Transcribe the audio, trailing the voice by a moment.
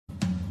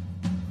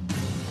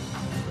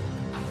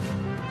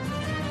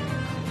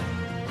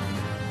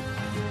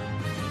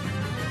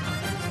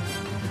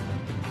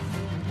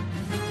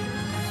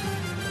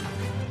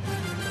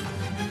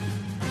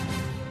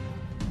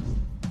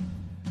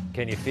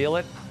Can you feel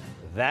it?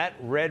 That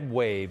red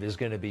wave is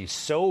going to be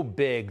so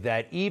big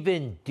that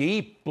even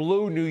deep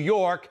blue New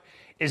York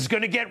is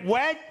going to get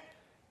wet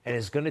and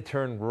is going to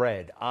turn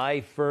red.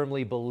 I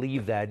firmly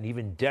believe that, and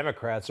even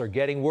Democrats are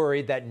getting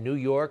worried that New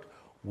York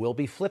will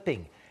be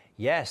flipping.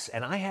 Yes,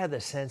 and I had the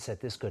sense that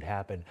this could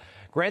happen.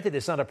 Granted,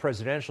 it's not a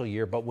presidential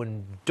year, but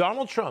when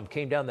Donald Trump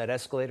came down that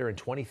escalator in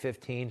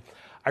 2015,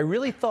 I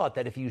really thought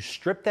that if you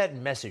stripped that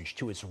message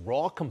to its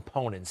raw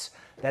components,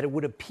 that it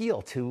would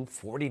appeal to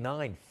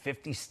 49,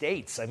 50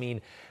 states. I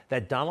mean,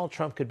 that Donald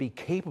Trump could be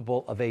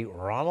capable of a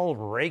Ronald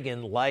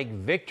Reagan-like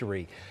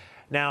victory.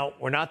 Now,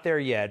 we're not there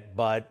yet,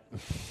 but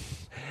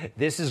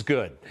this is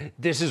good.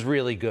 This is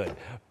really good.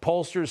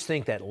 Pollsters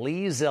think that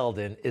Lee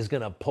Zeldin is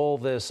going to pull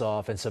this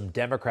off, and some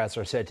Democrats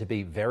are said to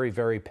be very,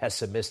 very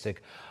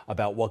pessimistic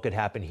about what could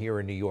happen here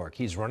in New York.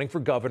 He's running for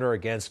governor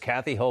against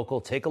Kathy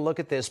Hochul. Take a look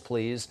at this,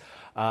 please.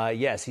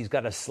 Yes, he's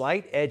got a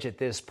slight edge at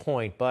this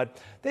point, but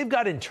they've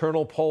got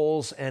internal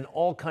polls, and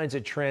all kinds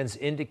of trends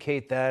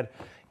indicate that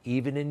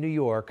even in New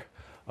York,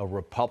 a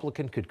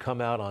Republican could come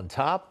out on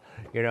top.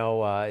 You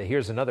know,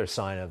 here's another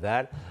sign of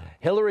that.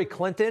 Hillary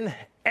Clinton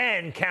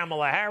and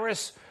Kamala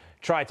Harris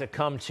tried to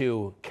come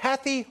to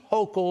Kathy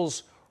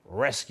Hochul's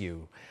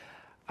rescue.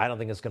 I don't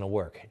think it's going to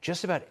work.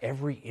 Just about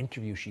every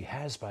interview she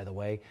has, by the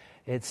way,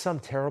 it's some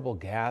terrible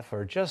gaffe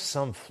or just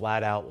some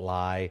flat-out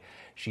lie.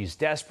 She's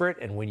desperate,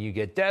 and when you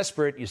get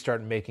desperate, you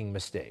start making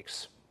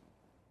mistakes.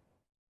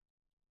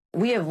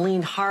 We have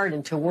leaned hard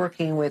into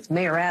working with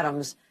Mayor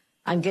Adams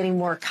on getting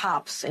more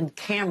cops and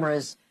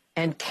cameras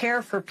and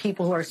care for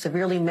people who are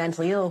severely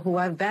mentally ill who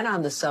have been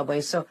on the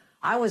subway. So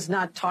I was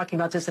not talking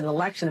about this in an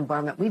election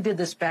environment. We did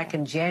this back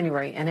in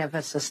January and have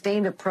a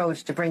sustained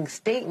approach to bring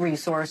state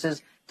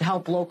resources to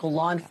help local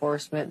law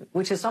enforcement,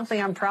 which is something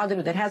I'm proud to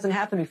do. That hasn't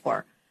happened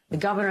before. The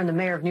governor and the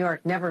mayor of New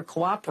York never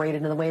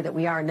cooperated in the way that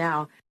we are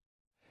now.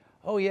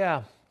 Oh,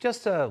 yeah.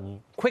 Just a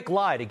quick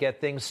lie to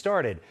get things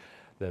started.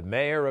 The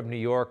mayor of New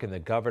York and the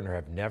governor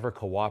have never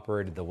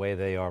cooperated the way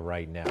they are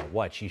right now.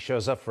 What? She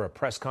shows up for a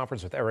press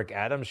conference with Eric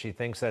Adams. She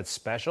thinks that's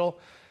special.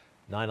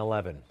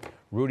 9/11.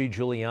 Rudy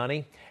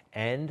Giuliani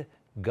and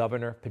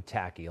Governor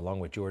Pataki, along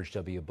with George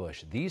W.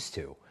 Bush. These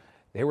two,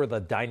 they were the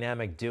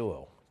dynamic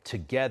duo.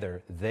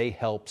 Together, they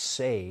helped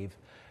save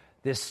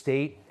this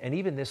state and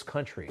even this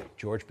country.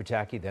 George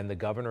Pataki, then the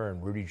governor,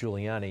 and Rudy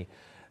Giuliani,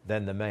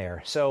 then the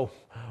mayor. So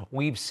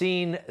we've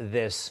seen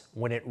this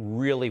when it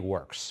really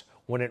works,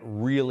 when it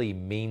really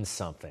means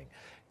something.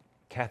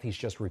 Kathy's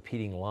just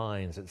repeating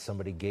lines that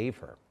somebody gave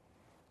her.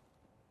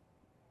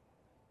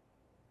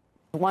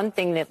 One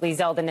thing that Lee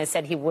Zeldin has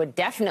said he would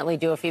definitely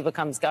do if he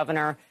becomes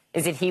governor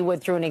is that he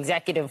would, through an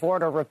executive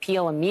order,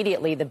 repeal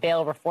immediately the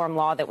bail reform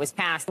law that was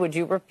passed. Would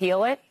you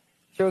repeal it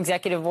through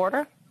executive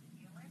order?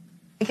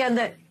 Again,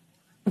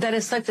 that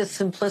is such a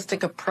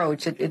simplistic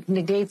approach. It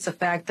negates the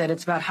fact that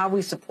it's about how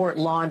we support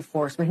law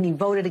enforcement. And he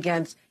voted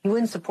against, he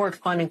wouldn't support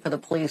funding for the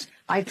police.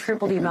 I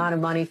tripled the amount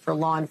of money for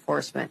law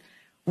enforcement.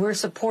 We're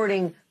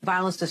supporting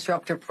violence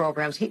disruptor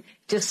programs.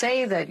 To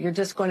say that you're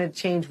just going to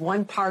change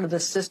one part of the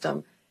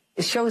system,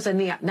 it shows a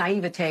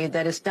naivete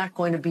that it's not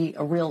going to be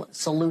a real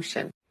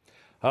solution.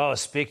 Oh,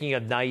 speaking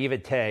of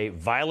naivete,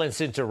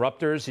 violence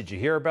interrupters. Did you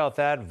hear about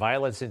that?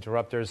 Violence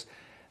interrupters.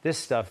 This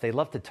stuff, they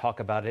love to talk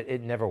about it.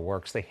 It never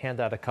works. They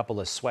hand out a couple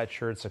of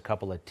sweatshirts, a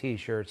couple of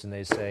T-shirts, and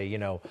they say, you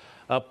know,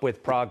 up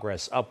with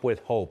progress, up with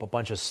hope, a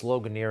bunch of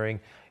sloganeering.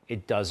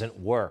 It doesn't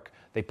work.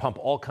 They pump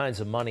all kinds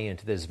of money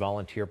into this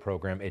volunteer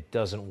program. It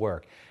doesn't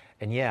work.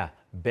 And yeah,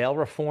 bail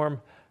reform,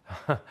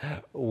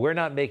 we're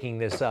not making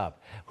this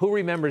up. Who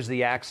remembers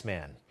the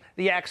Axeman?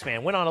 The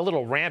Axeman went on a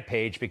little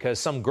rampage because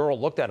some girl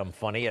looked at him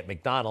funny at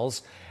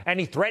McDonald's, and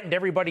he threatened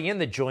everybody in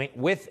the joint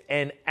with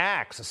an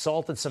axe,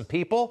 assaulted some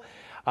people.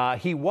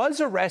 He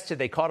was arrested.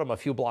 They caught him a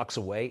few blocks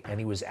away, and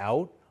he was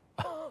out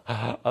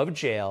of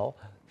jail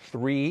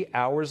 3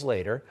 hours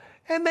later,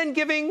 and then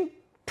giving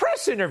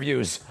press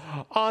interviews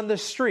on the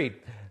street.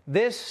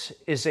 This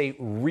is a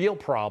real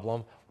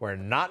problem. We're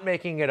not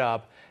making it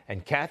up.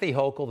 And Kathy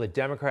Hochul, the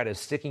Democrat, is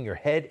sticking her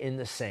head in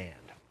the sand.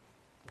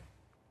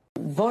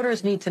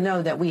 Voters need to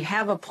know that we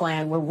have a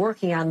plan. We're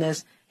working on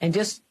this, and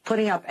just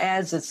putting up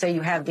ads that say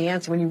you have the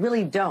answer when you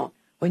really don't.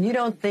 When you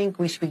don't think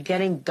we should be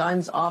getting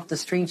guns off the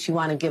streets, you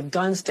want to give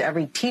guns to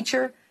every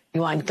teacher,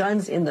 you want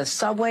guns in the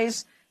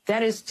subways.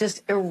 That is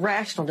just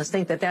irrational to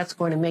think that that's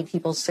going to make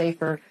people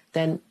safer.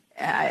 Then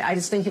I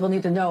just think people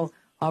need to know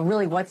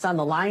really what's on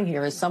the line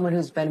here is someone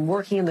who's been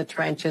working in the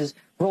trenches,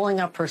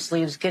 rolling up her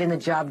sleeves, getting the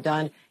job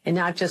done, and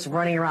not just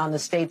running around the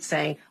state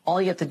saying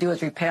all you have to do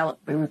is repeal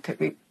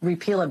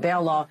a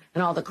bail law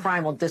and all the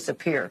crime will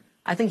disappear.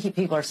 I think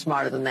people are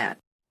smarter than that.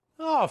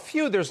 Oh,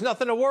 phew, there's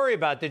nothing to worry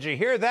about. Did you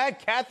hear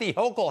that? Kathy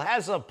Hochul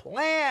has a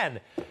plan.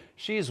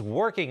 She's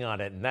working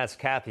on it, and that's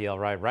Kathy, all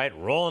right, right?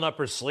 Rolling up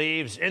her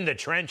sleeves, in the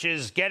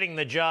trenches, getting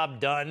the job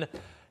done.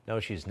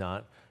 No, she's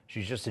not.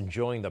 She's just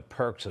enjoying the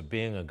perks of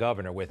being a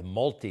governor with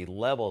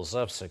multi-levels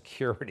of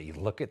security.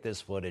 Look at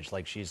this footage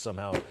like she's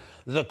somehow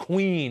the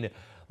queen.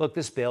 Look,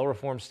 this bail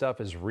reform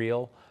stuff is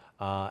real.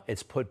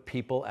 It's put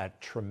people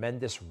at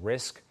tremendous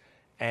risk,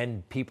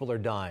 and people are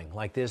dying,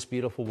 like this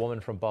beautiful woman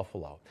from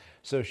Buffalo.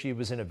 So she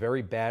was in a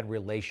very bad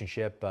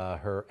relationship.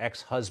 Her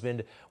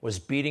ex-husband was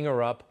beating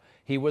her up.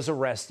 He was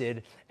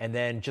arrested, and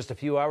then just a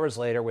few hours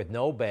later, with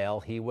no bail,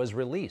 he was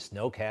released,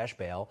 no cash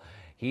bail.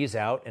 He's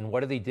out, and what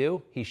did he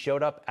do? He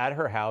showed up at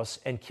her house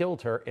and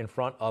killed her in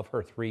front of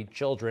her 3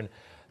 children.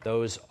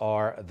 Those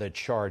are the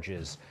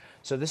charges.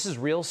 So this is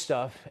real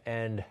stuff,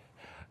 and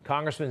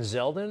Congressman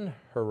Zeldin,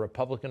 her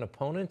Republican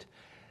opponent,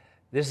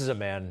 this is a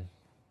man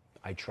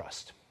I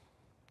trust.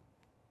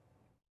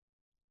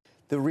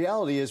 The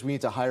reality is we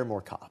need to hire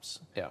more cops.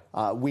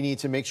 Yeah. We need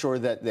to make sure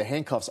that the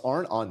handcuffs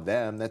aren't on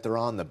them, that they're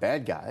on the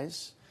bad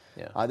guys.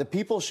 Yeah. The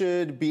people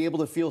should be able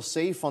to feel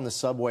safe on the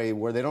subway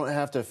where they don't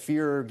have to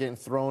fear getting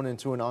thrown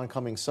into an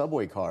oncoming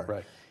subway car.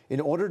 Right.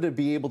 In order to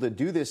be able to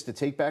do this, to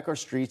take back our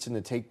streets and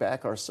to take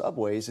back our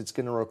subways, it's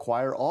going to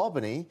require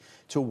Albany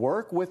to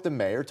work with the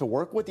mayor, to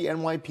work with the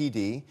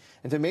NYPD,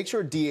 and to make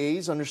sure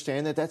DAs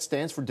understand that that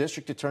stands for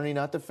district attorney,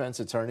 not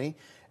defense attorney,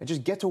 and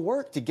just get to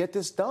work to get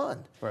this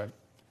done. Right.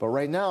 But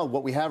right now,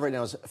 what we have right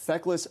now is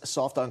feckless,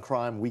 soft on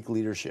crime, weak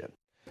leadership.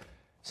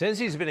 Since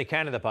he's been in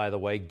Canada, by the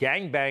way,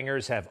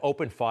 gangbangers have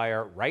opened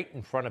fire right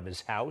in front of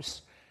his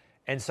house,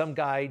 and some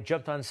guy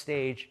jumped on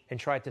stage and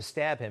tried to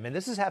stab him. And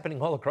this is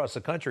happening all across the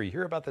country. You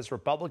hear about this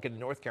Republican in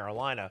North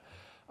Carolina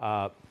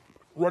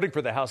running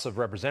for the House of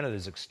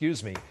Representatives,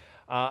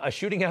 a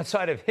shooting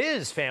outside of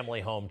his family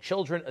home,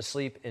 children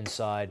asleep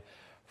inside.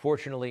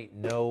 Fortunately,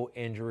 no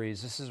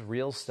injuries. This is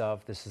real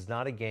stuff. This is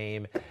not a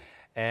game.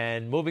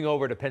 And moving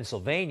over to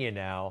Pennsylvania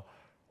now,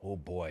 oh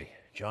boy,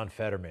 John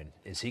Fetterman,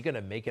 is he going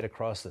to make it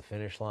across the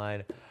finish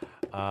line?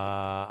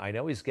 I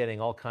know he's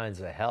getting all kinds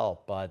of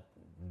help, but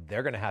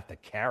they're going to have to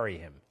carry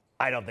him.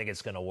 I don't think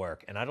it's going to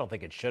work, and I don't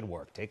think it should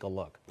work. Take a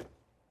look.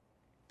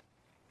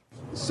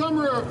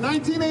 Summer of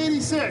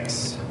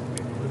 1986.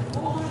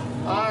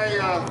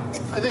 I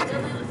think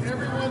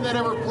everyone that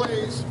ever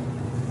plays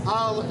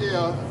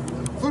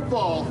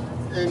football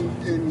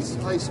in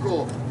high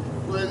school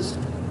was,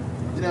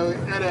 at a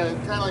kind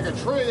of like a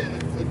trade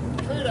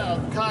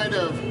out kind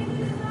of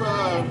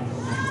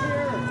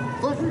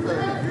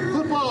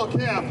football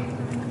camp,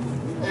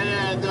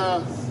 and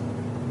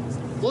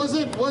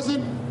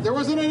there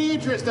wasn't any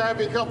interest to have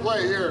me come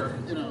play here.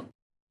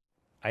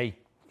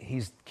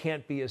 He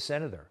can't be a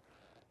senator.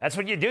 That's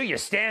what you do. You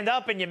stand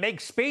up and you make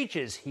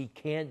speeches. He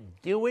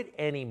can't do it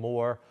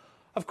anymore.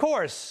 Of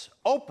course,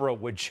 Oprah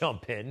would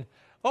jump in.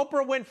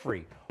 Oprah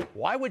Winfrey.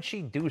 Why would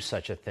she do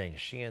such a thing?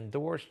 She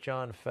endorsed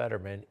John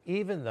Fetterman,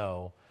 even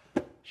though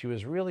she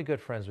was really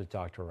good friends with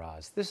Dr.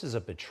 Oz. This is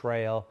a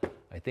betrayal.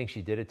 I think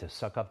she did it to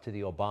suck up to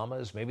the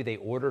Obamas. Maybe they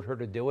ordered her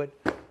to do it.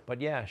 But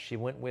yeah, she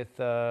went with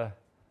that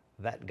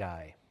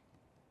guy.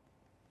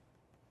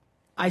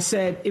 I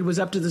said it was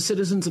up to the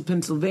citizens of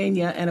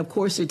Pennsylvania, and of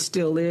course it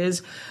still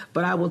is.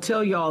 But I will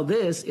tell you all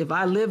this, if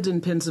I lived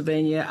in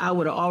Pennsylvania, I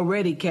would have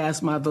already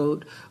cast my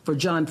vote for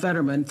John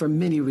Fetterman for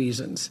many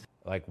reasons.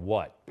 Like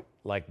what?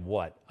 Like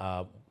what?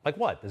 Like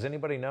what? Does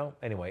anybody know?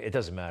 Anyway, it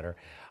doesn't matter.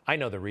 I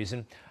know the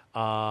reason.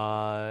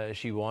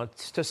 She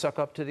wants to suck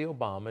up to the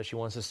Obamas. She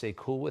wants to stay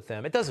cool with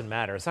them. It doesn't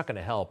matter. It's not going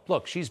to help.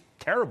 Look, she's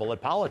terrible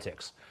at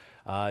politics.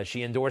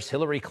 She endorsed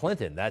Hillary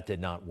Clinton. That did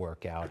not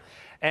work out.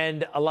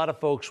 And a lot of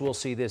folks will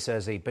see this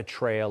as a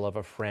betrayal of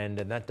a friend,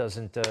 and that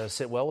doesn't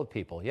sit well with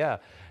people. Yeah,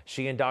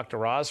 she and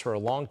Dr. Oz for a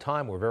long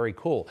time were very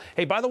cool.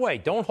 Hey, by the way,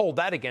 don't hold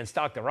that against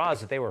Dr.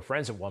 Oz that they were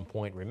friends at one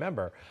point.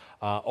 Remember,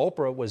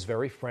 Oprah was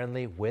very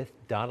friendly with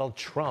Donald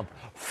Trump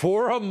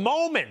for a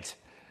moment.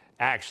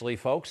 Actually,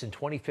 folks, in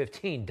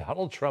 2015,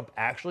 Donald Trump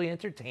actually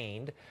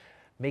entertained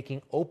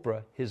making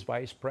Oprah his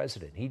vice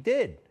president. He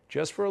did,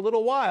 just for a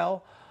little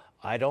while.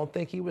 I don't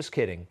think he was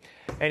kidding.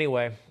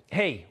 Anyway,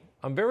 hey,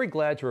 I'm very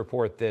glad to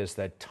report this,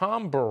 that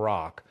Tom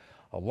Barrack,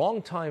 a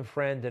longtime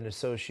friend and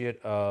associate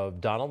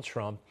of Donald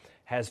Trump,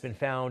 has been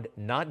found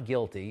not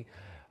guilty.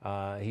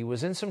 He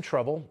was in some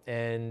trouble,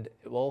 and,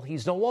 well,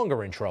 he's no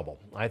longer in trouble.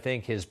 I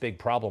think his big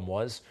problem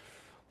was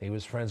he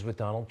was friends with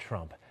Donald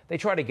Trump. They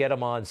tried to get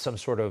him on some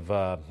sort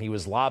of, he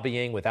was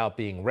lobbying without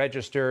being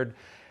registered.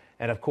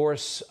 And, of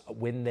course,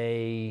 when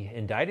they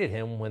indicted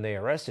him, when they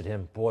arrested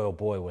him, boy, oh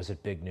boy, was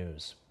it big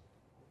news.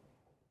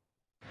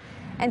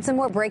 And some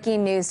more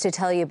breaking news to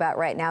tell you about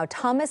right now.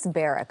 Thomas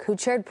Barrack, who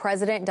chaired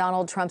President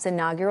Donald Trump's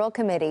inaugural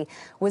committee,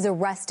 was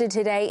arrested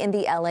today in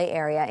the L.A.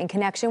 area in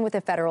connection with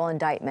a federal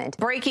indictment.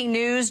 Breaking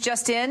news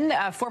just in.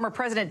 Former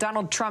President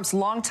Donald Trump's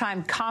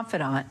longtime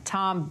confidant,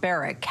 Tom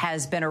Barrack,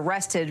 has been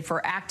arrested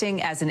for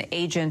acting as an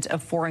agent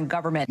of foreign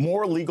government.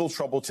 More legal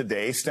trouble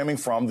today stemming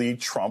from the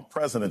Trump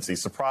presidency.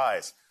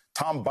 Surprise.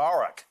 Tom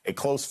Barrack, a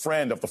close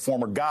friend of the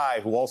former guy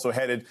who also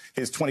headed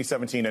his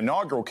 2017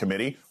 inaugural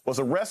committee, was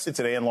arrested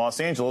today in Los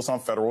Angeles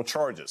on federal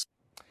charges.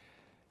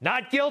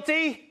 Not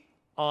guilty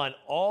on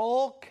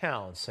all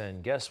counts.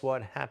 And guess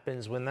what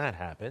happens when that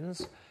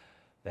happens?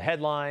 The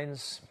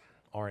headlines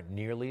aren't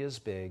nearly as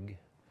big.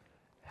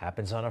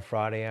 Happens on a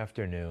Friday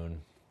afternoon,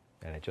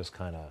 and it just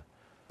kind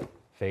of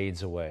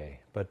fades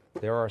away. But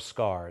there are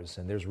scars,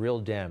 and there's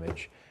real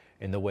damage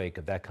in the wake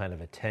of that kind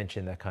of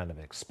attention, that kind of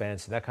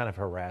expense, that kind of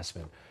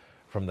harassment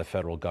from the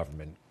federal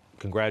government.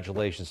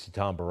 Congratulations to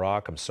Tom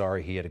Barrack. I'm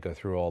sorry he had to go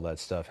through all that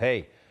stuff.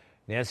 Hey,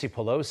 Nancy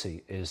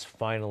Pelosi is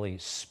finally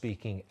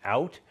speaking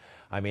out.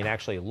 I mean,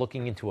 actually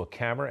looking into a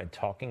camera and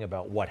talking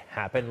about what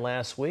happened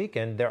last week.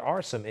 And there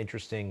are some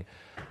interesting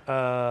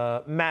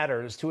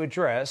matters to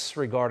address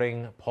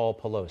regarding Paul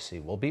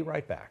Pelosi. We'll be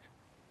right back.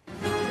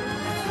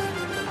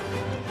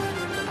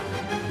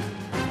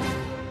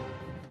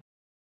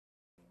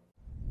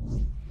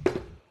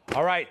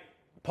 All right.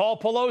 Paul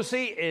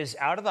Pelosi is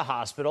out of the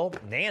hospital.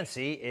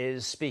 Nancy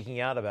is speaking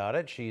out about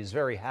it. She's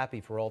very happy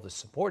for all the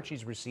support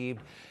she's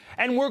received.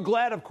 And we're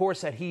glad, of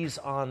course, that he's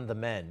on the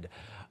mend.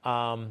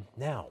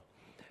 Now,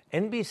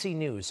 NBC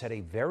News had a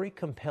very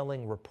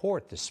compelling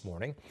report this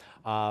morning.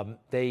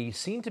 They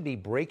seem to be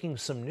breaking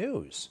some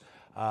news.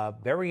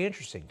 Very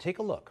interesting. Take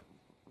a look.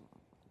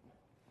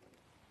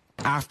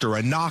 After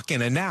a knock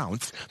and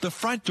announce, the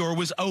front door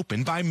was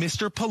opened by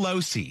Mr.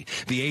 Pelosi.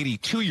 The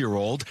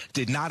 82-year-old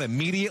did not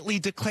immediately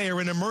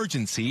declare an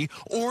emergency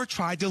or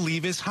try to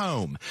leave his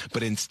home,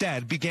 but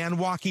instead began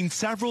walking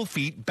several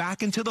feet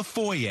back into the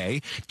foyer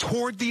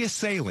toward the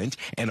assailant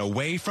and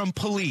away from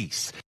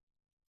police.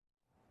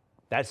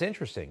 That's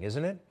interesting,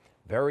 isn't it?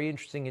 Very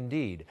interesting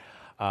indeed.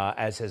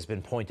 As has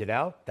been pointed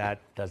out,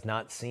 that does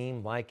not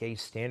seem like a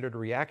standard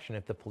reaction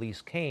if the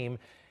police came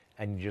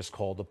and you just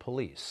called the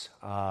police.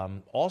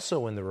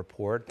 Also in the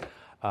report,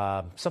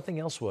 something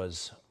else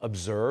was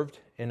observed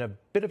in a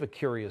bit of a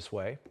curious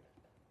way.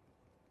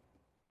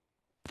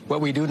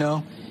 What we do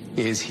know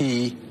is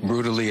he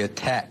brutally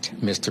attacked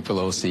Mr.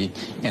 Pelosi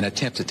and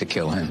attempted to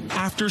kill him.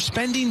 After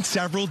spending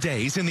several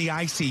days in the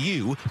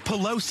ICU,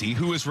 Pelosi,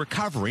 who is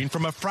recovering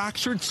from a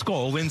fractured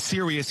skull and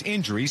serious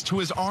injuries to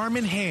his arm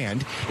and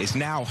hand, is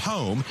now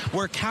home,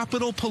 where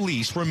Capitol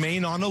Police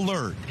remain on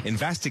alert.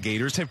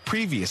 Investigators have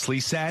previously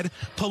said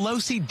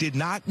Pelosi did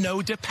not know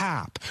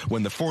DePape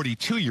when the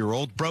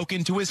 42-year-old broke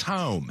into his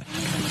home.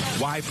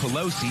 Why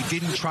Pelosi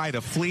didn't try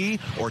to flee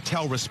or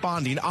tell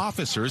responding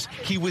officers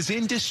he was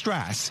in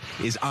distress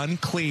is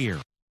unclear.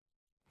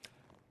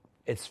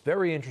 It's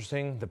very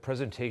interesting, the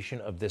presentation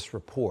of this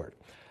report,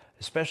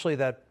 especially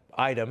that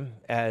item,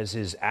 as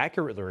is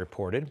accurately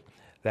reported,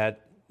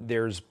 that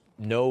there's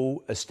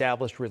no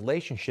established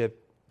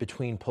relationship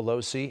between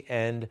Pelosi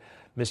and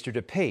Mr.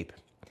 DePape.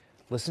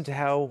 Listen to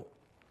how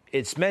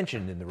it's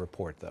mentioned in the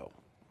report, though.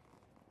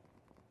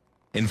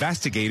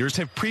 Investigators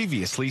have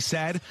previously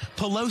said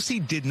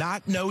Pelosi did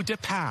not know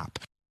DePape.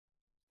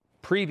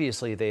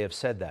 Previously, they have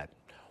said that.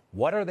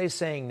 What are they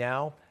saying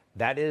now?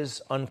 That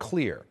is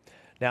unclear.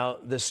 Now,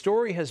 the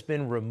story has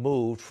been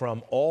removed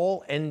from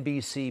all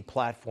NBC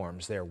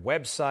platforms, their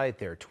website,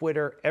 their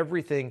Twitter,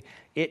 everything.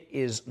 It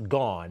is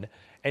gone.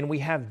 And we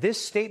have this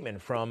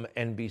statement from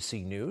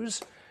NBC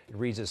News. It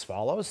reads as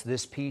follows: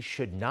 this piece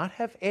should not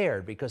have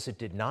aired because it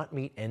did not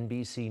meet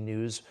NBC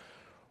News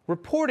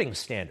reporting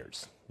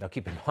standards. Now,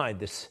 keep in mind,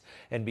 this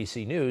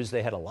NBC News,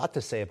 they had a lot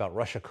to say about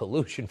Russia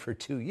collusion for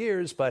 2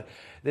 years, but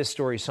this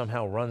story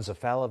somehow runs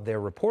afoul of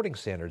their reporting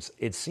standards.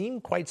 It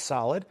seemed quite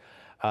solid.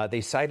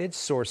 They cited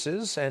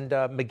sources, and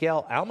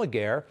Miguel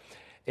Almaguer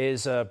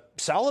is a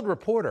solid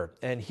reporter.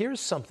 And here's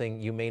something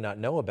you may not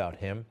know about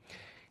him.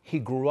 He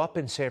grew up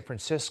in San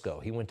Francisco.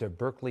 He went to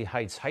Berkeley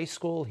Heights High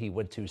School. He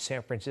went to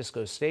San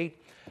Francisco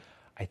State.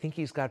 I think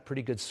he's got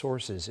pretty good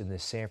sources in the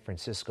San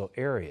Francisco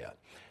area.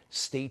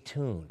 Stay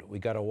tuned. We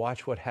got to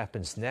watch what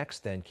happens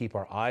next and keep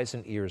our eyes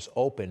and ears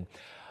open.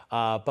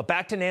 But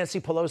back to Nancy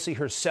Pelosi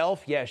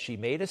herself. Yes, she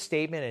made a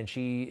statement, and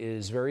she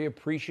is very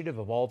appreciative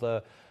of all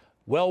the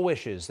well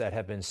wishes that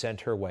have been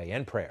sent her way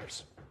and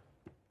prayers.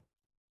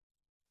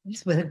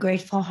 It's with a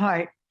grateful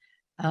heart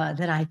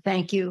that I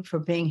thank you for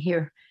being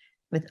here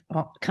with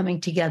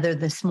coming together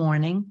this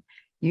morning.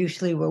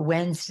 Usually we're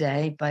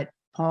Wednesday, but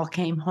Paul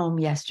came home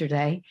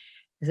yesterday.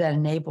 That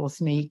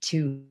enables me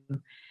to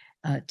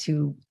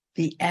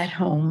be at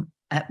home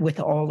with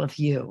all of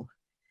you.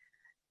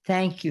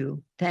 Thank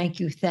you, thank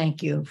you,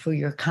 thank you for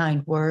your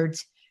kind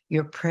words,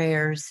 your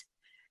prayers,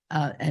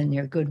 and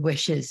your good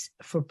wishes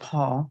for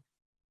Paul.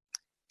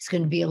 It's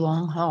going to be a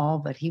long haul,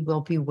 but he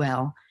will be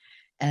well.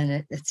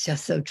 And it's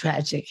just so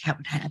tragic how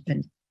it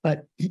happened.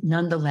 But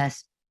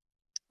nonetheless,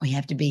 we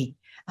have to be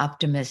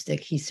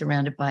optimistic. He's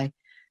surrounded by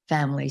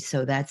family,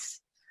 so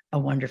that's a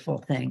wonderful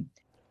thing.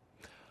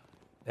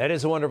 That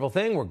is a wonderful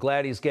thing. We're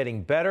glad he's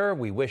getting better.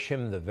 We wish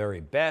him the very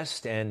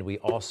best. And we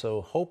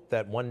also hope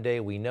that one day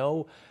we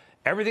know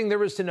everything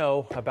there is to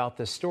know about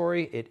this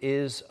story. It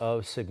is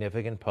of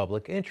significant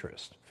public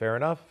interest. Fair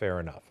enough?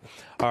 Fair enough.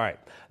 All right.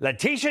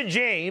 Letitia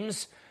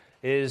James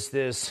is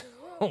this,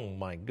 oh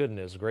my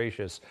goodness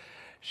gracious.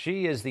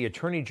 She is the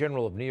Attorney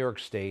General of New York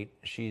State.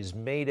 She's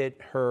made it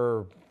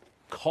her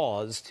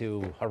cause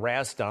to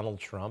harass Donald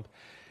Trump.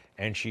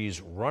 And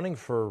she's running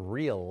for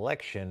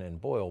re-election. And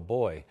boy, oh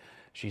boy,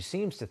 she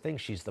seems to think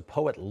she's the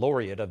poet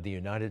laureate of the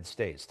United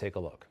States. Take a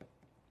look.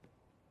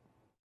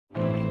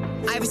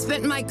 I've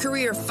spent my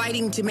career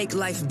fighting to make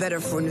life better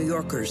for New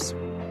Yorkers.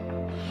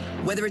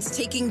 Whether it's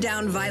taking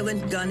down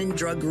violent gun and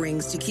drug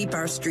rings to keep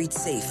our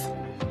streets safe,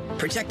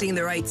 protecting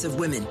the rights of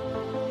women,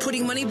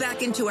 putting money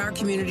back into our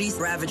communities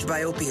ravaged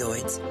by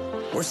opioids,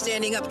 or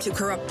standing up to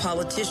corrupt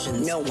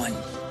politicians. No one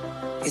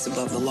is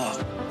above the law.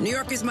 New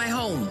York is my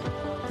home.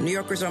 New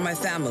Yorkers are my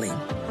family.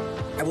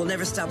 I will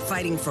never stop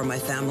fighting for my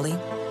family.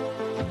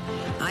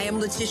 I am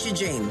Letitia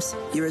James,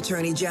 your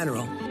Attorney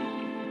General,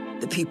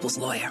 the people's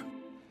lawyer.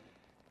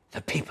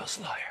 The people's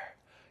lawyer.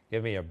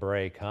 Give me a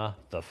break, huh?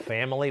 The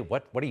family?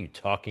 What are you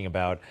talking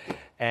about?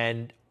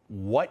 And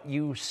what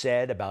you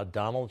said about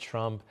Donald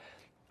Trump,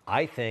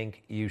 I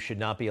think you should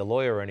not be a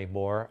lawyer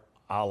anymore.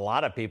 A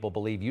lot of people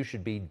believe you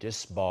should be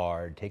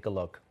disbarred. Take a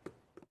look.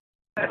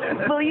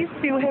 Will you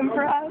sue him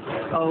for us?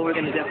 Oh, we're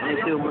going to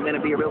definitely sue him. We're going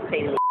to be a real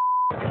pain in the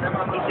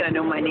He's going to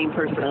know my name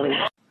personally.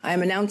 I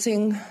am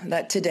announcing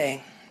that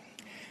today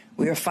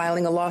we are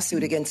filing a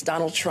lawsuit against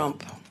Donald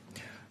Trump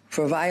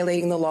for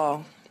violating the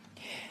law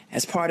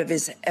as part of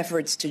his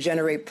efforts to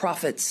generate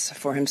profits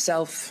for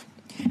himself,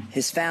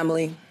 his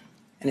family,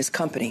 and his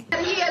company.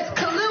 He has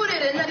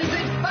colluded and that he's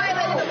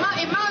violated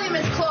the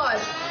Emoluments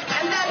Clause,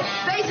 and that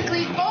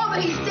basically all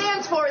that he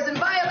stands for is in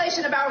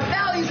violation of our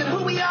values and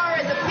who we are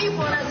as a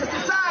people and as a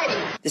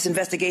society. This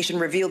investigation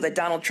revealed that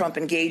Donald Trump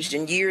engaged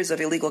in years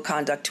of illegal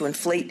conduct to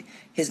inflate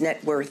his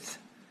net worth,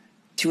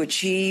 to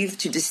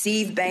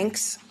deceive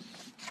banks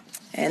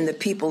and the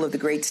people of the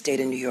great state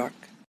of New York.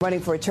 Running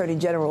for Attorney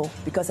General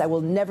because I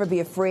will never be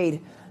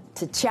afraid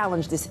to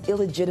challenge this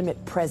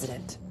illegitimate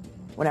president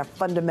when our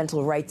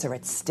fundamental rights are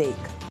at stake.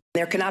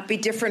 There cannot be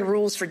different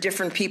rules for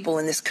different people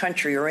in this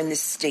country or in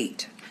this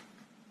state.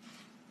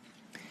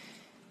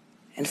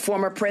 And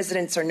former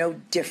presidents are no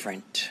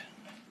different.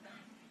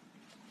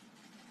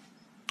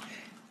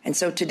 And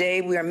so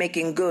today we are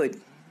making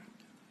good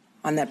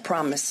on that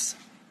promise,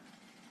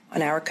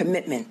 on our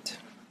commitment,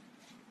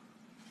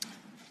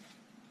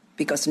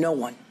 because no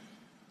one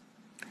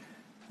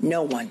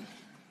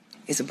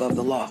is above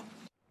the law.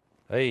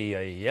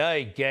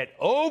 Hey, get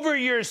over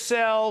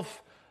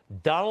yourself.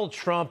 Donald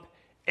Trump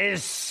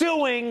is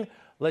suing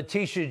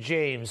Letitia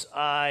James.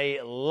 I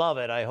love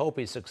it. I hope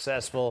he's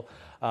successful.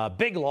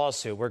 Big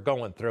lawsuit. We're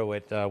going through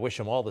it. Wish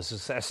him all the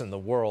success in the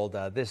world.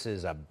 This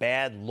is a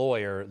bad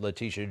lawyer,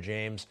 Letitia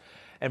James.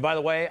 And by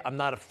the way, I'm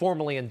not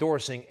formally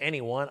endorsing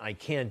anyone. I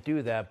can't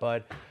do that.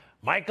 But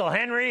Michael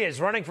Henry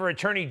is running for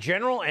Attorney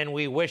General, and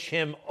we wish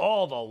him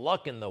all the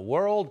luck in the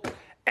world.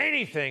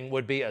 Anything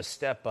would be a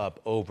step up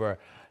over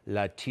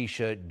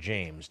Letitia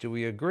James. Do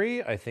we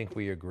agree? I think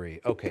we agree.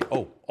 Okay.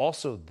 Oh,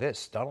 also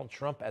this, Donald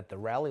Trump at the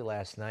rally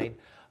last night,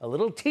 a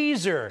little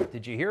teaser.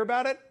 Did you hear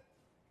about it?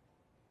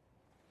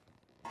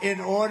 In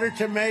order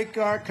to make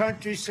our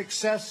country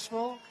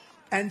successful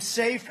and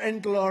safe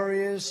and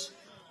glorious,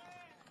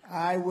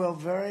 I will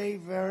very,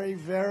 very,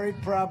 very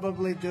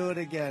probably do it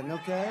again,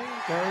 okay?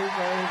 Very,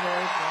 very,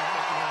 very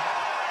probably.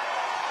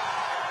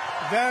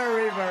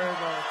 Very, very, very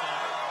probably.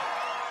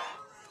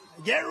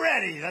 Get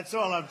ready. That's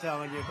all I'm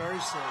telling you very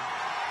soon.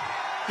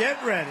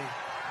 Get ready.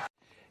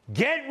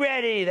 Get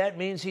ready. That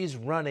means he's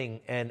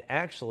running. And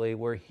actually,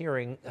 we're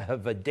hearing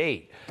of a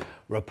date.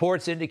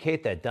 Reports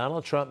indicate that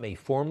Donald Trump may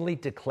formally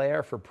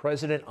declare for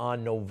president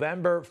on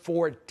November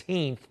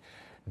 14th.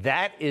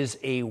 That is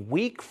a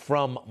week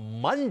from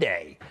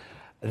Monday.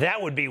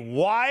 That would be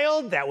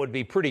wild. That would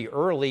be pretty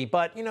early.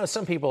 But, you know,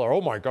 some people are,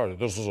 oh, my God,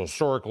 this is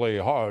historically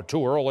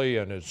too early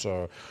and it's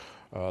a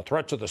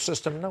threat to the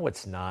system. No,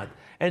 it's not.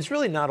 And it's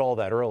really not all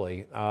that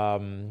early.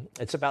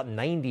 It's about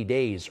 90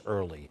 days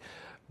early.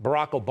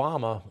 Barack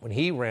Obama, when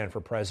he ran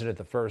for president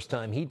the first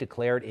time, he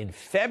declared in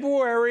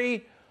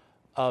February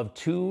of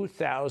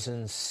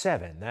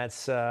 2007.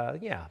 That's,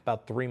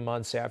 about 3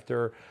 months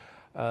after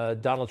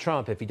Donald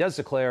Trump, if he does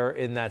declare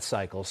in that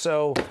cycle.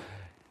 So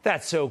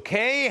that's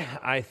okay.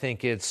 I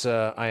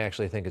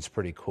actually think it's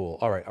pretty cool.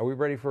 All right, are we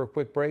ready for a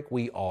quick break?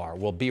 We are.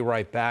 We'll be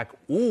right back.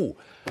 Ooh,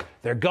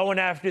 they're going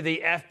after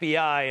the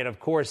FBI, and of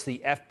course,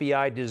 the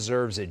FBI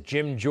deserves it.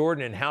 Jim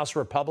Jordan and House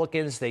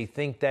Republicans, they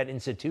think that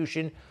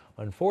institution,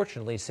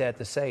 unfortunately, sad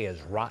to say, is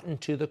rotten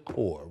to the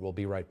core. We'll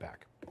be right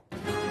back.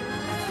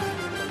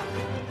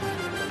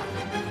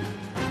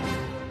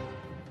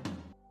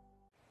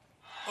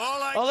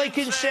 All I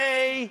can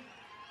say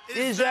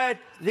is that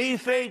the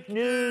fake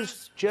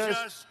news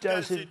just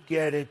doesn't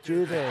get it,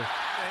 do they?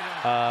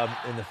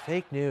 In the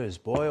fake news,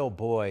 boy, oh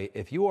boy,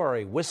 if you are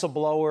a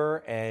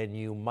whistleblower and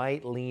you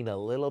might lean a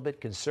little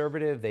bit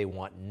conservative, they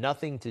want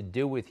nothing to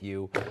do with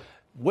you.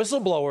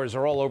 Whistleblowers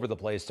are all over the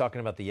place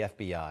talking about the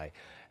FBI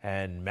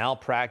and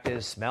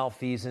malpractice,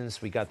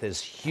 malfeasance. We got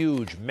this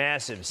huge,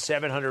 massive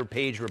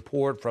 700-page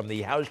report from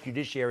the House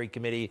Judiciary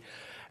Committee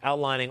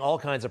outlining all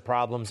kinds of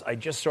problems. I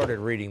just started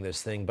reading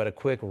this thing, but a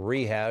quick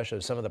rehash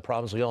of some of the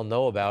problems we all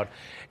know about.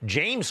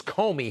 James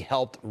Comey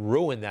helped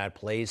ruin that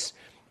place,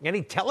 and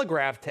he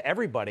telegraphed to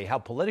everybody how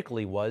political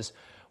he was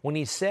when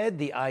he said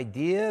the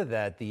idea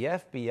that the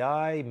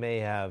FBI may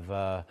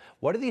have,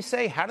 what did he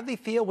say? How did he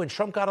feel when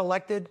Trump got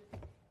elected?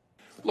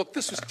 Look,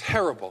 this is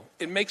terrible.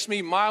 It makes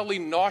me mildly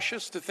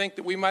nauseous to think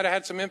that we might have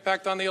had some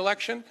impact on the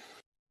election.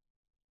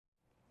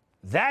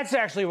 That's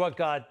actually what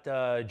got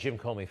Jim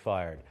Comey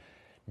fired.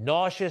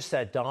 nauseous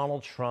that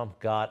Donald Trump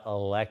got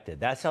elected.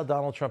 That's how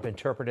Donald Trump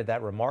interpreted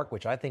that remark,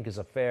 which I think is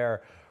a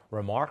fair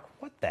remark.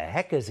 What the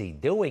heck is he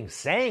doing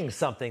saying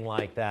something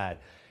like that?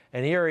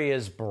 And here he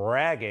is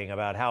bragging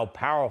about how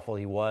powerful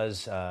he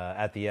was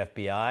at the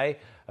FBI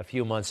a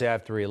few months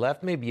after he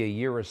left, maybe a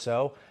year or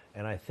so.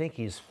 And I think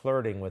he's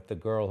flirting with the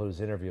girl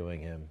who's interviewing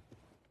him.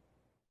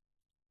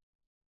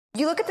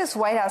 You look at this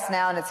White House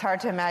now, and it's hard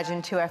to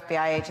imagine 2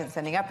 FBI agents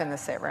ending up in the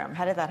same room.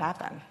 How did that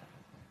happen?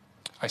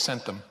 I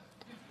sent them.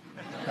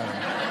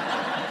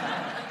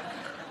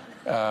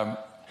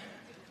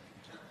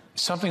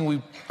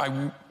 Something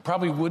I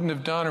probably wouldn't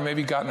have done or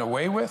maybe gotten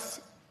away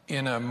with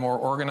in a more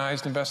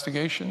organized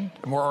investigation,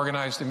 a more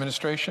organized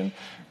administration,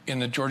 in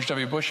the George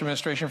W. Bush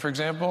administration, for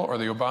example, or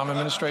the Obama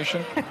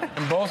administration.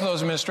 In both of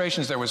those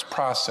administrations, there was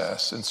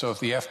process. And so if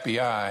the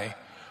FBI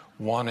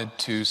wanted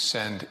to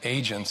send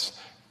agents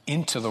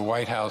into the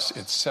White House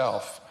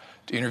itself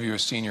to interview a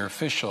senior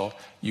official,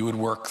 you would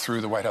work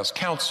through the White House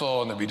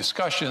counsel, and there'd be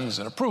discussions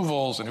and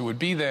approvals and who would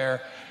be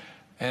there.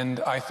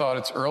 And I thought,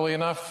 it's early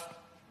enough,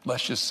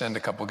 let's just send a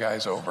couple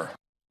guys over.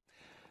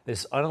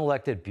 This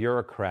unelected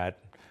bureaucrat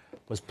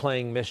was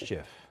playing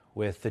mischief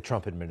with the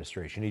Trump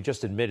administration. He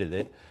just admitted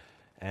it.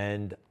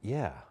 And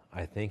yeah,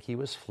 I think he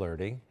was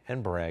flirting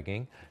and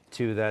bragging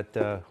to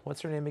that,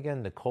 what's her name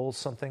again? Nicole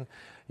something?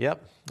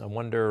 Yep. I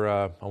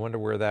wonder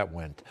where that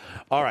went.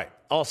 All right.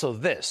 Also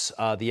this,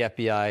 the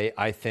FBI,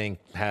 I think,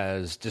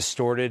 has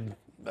distorted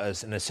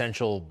as an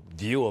essential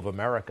view of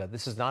America.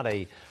 This is not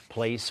a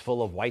place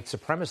full of white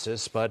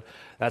supremacists, but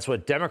that's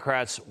what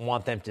Democrats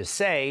want them to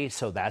say,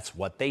 so that's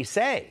what they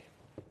say.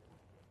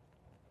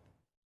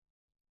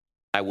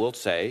 I will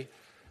say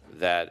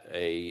that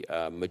a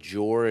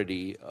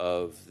majority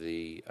of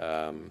the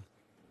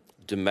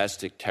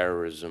domestic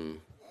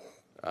terrorism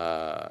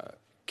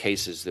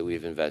cases that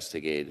we've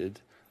investigated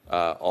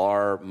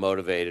are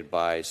motivated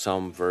by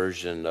some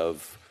version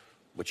of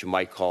what you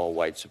might call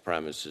white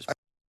supremacists.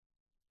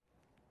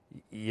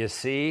 You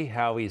see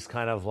how he's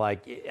kind of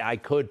like, I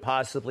could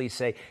possibly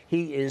say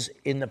he is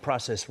in the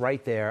process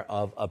right there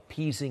of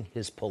appeasing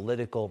his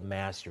political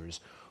masters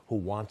who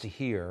want to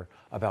hear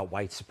about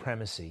white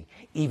supremacy,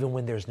 even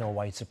when there's no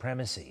white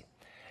supremacy.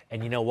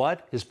 And you know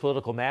what? His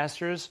political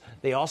masters,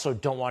 they also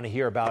don't want to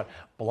hear about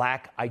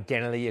black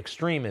identity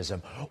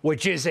extremism,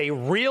 which is a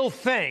real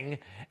thing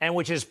and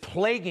which is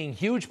plaguing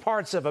huge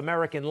parts of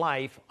American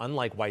life,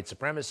 unlike white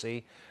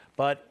supremacy.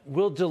 But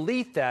we'll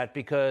delete that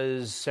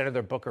because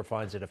Senator Booker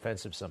finds it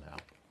offensive somehow.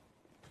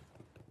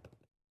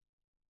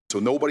 So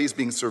nobody's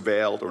being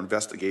surveilled or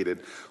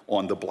investigated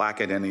on the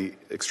black identity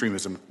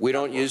extremism. We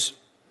don't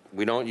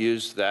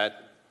use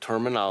that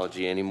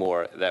terminology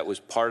anymore. That was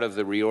part of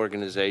the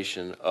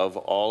reorganization of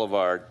all of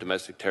our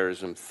domestic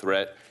terrorism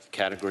threat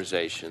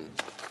categorization.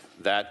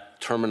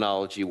 That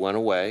terminology went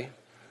away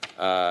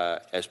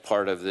as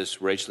part of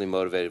this racially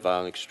motivated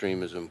violent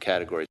extremism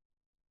category.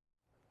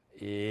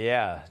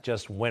 Yeah,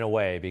 just went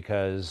away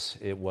because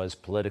it was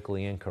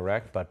politically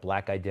incorrect, but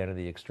black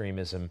identity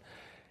extremism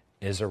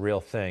is a real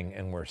thing,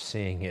 and we're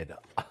seeing it.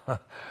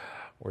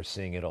 We're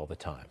seeing it all the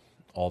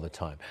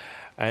time.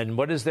 And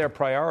what is their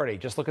priority?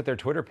 Just look at their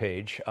Twitter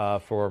page.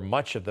 For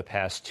much of the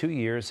past 2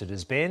 years, it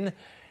has been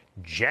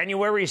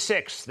January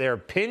 6th, their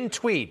pinned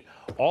tweet,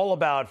 all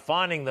about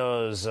finding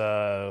those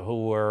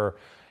who were,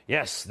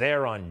 yes,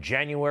 there on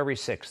January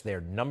 6th,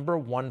 their number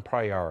one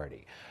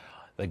priority.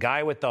 The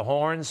guy with the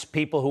horns,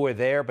 people who were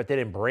there but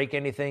didn't break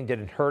anything,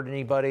 didn't hurt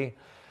anybody.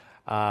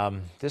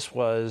 This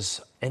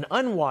was an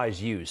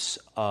unwise use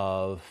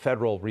of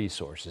federal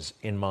resources,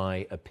 in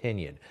my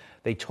opinion.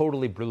 They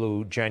totally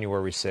blew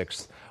January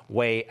 6th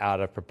way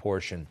out of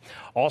proportion.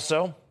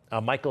 Also,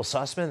 Michael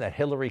Sussman, that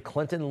Hillary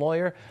Clinton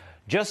lawyer,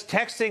 just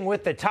texting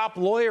with the top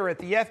lawyer at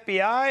the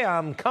FBI.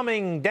 I'm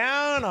coming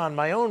down on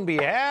my own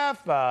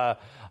behalf, not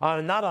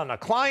on a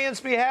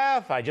client's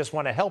behalf. I just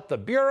want to help the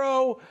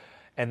Bureau.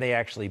 And they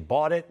actually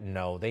bought it?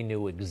 No, they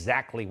knew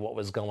exactly what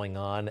was going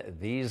on.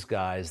 These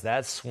guys,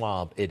 that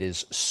swamp, it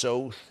is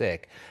so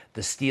thick.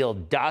 The Steele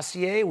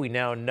dossier, we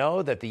now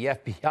know that the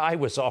FBI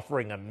was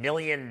offering $1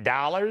 million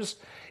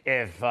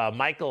if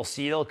Michael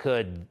Steele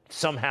could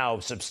somehow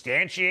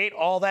substantiate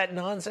all that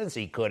nonsense.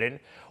 He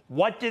couldn't.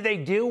 What did they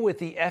do with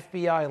the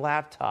FBI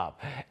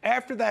laptop?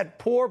 After that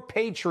poor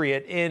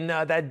patriot in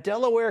that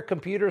Delaware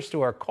computer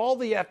store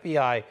called the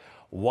FBI,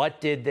 what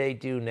did they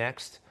do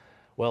next?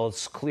 Well,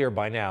 it's clear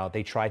by now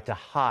they tried to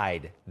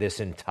hide this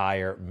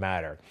entire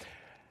matter.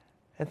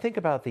 And think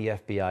about the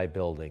FBI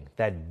building,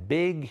 that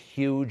big,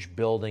 huge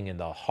building in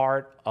the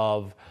heart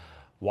of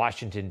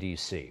Washington,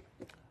 D.C.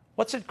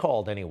 What's it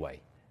called anyway?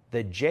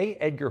 The J.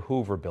 Edgar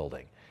Hoover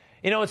Building.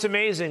 You know, it's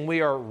amazing.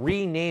 We are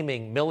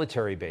renaming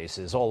military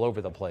bases all over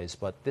the place,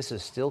 but this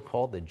is still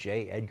called the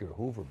J. Edgar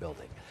Hoover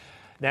Building.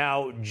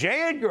 Now, J.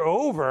 Edgar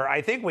Hoover,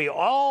 I think we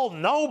all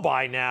know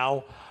by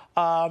now,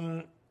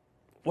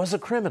 was a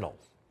criminal.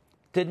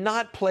 Did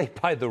not play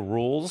by the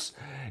rules,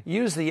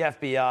 used the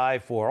FBI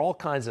for all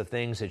kinds of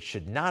things it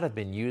should not have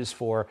been used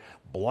for,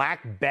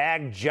 black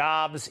bag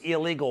jobs,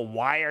 illegal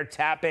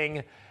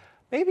wiretapping.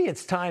 maybe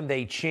it's time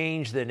they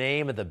change the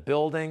name of the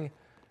building,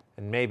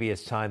 and maybe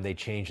it's time they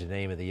change the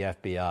name of the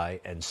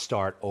FBI and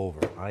start over.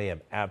 I am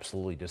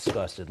absolutely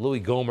disgusted. Louis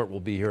Gohmert will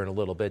be here in a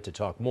little bit to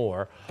talk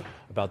more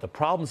about the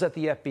problems at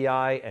the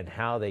FBI and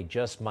how they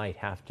just might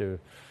have to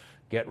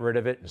get rid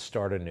of it and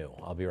start anew.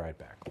 I'll be right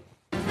back.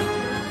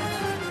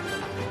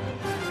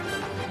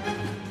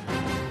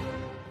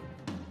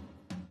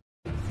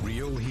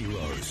 Real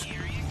heroes.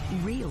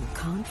 Real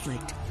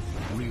conflict.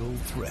 Real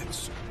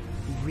threats.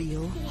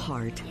 Real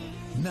heart.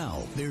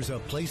 Now there's a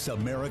place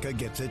America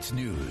gets its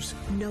news.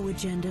 No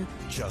agenda.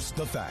 Just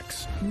the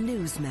facts.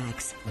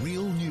 Newsmax.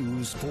 Real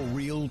news for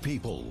real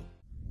people.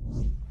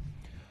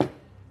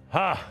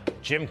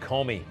 Jim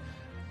Comey.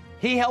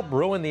 He helped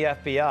ruin the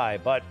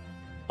FBI, but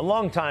a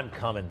long time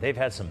coming. They've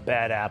had some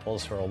bad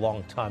apples for a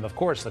long time. Of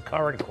course, the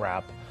current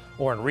crap,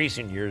 or in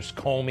recent years,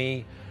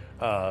 Comey,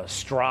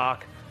 Strzok,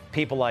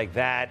 people like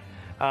that.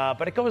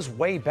 But it goes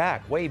way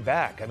back, way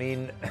back. I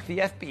mean, the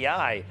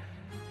FBI,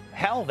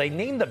 hell, they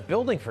named the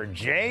building for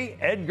J.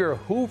 Edgar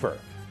Hoover.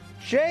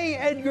 J.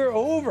 Edgar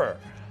Hoover.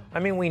 I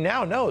mean, we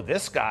now know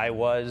this guy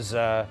was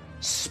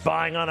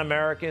spying on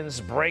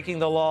Americans, breaking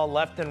the law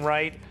left and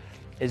right.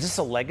 Is this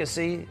a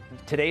legacy,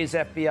 today's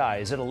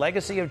FBI? Is it a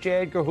legacy of J.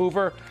 Edgar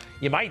Hoover?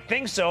 You might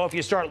think so if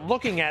you start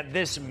looking at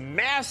this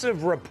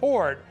massive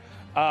report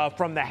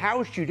from the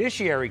House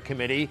Judiciary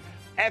Committee,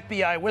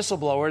 FBI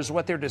whistleblowers,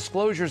 what their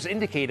disclosures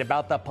indicate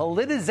about the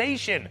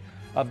politicization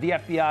of the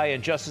FBI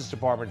and Justice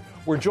Department.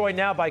 We're joined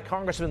now by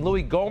Congressman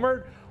Louis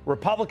Gohmert,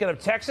 Republican of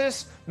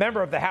Texas,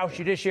 member of the House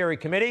Judiciary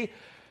Committee.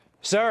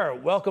 Sir,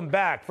 welcome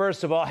back.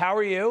 First of all, how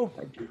are you?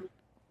 Thank you.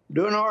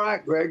 Doing all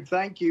right, Greg.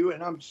 Thank you.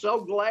 And I'm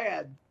so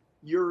glad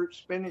you're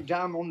spending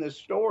time on this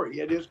story.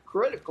 It is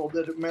critical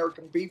that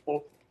American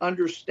people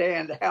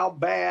understand how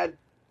bad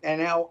and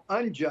how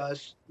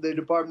unjust the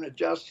Department of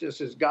Justice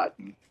has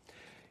gotten.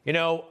 You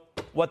know,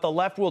 what the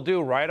left will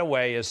do right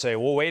away is say,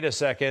 well, wait a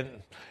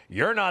second,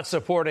 you're not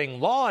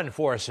supporting law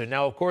enforcement.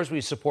 Now, of course,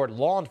 we support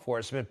law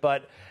enforcement,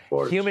 but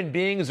human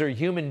beings are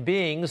human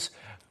beings.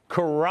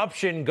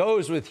 Corruption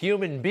goes with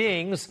human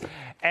beings,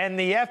 and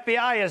the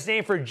FBI is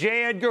named for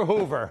J. Edgar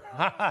Hoover.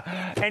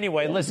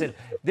 Anyway, listen,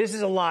 this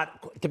is a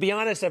lot. To be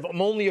honest,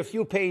 I'm only a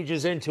few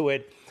pages into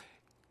it.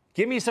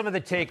 Give me some of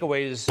the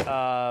takeaways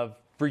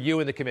for you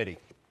and the committee.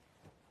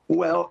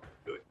 Well,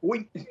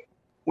 we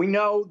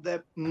know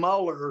that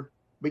Mueller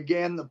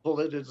began the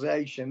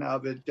politicization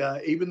of it.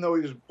 Even though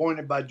he was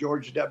appointed by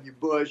George W.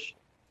 Bush,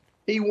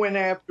 he went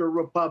after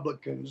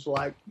Republicans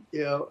like,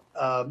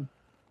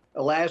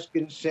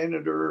 Alaskan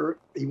senator.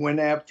 He went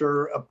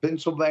after a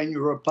Pennsylvania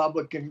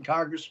Republican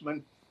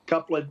congressman a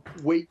couple of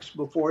weeks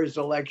before his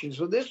election.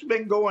 So this has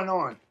been going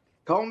on.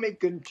 Comey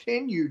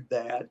continued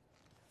that.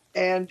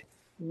 And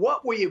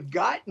what we have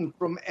gotten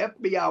from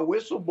FBI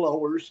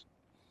whistleblowers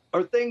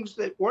are things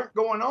that weren't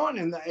going on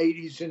in the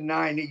 80s and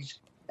 90s.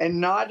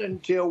 And not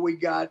until we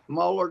got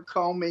Mueller,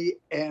 Comey,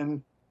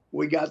 and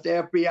we got the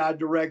FBI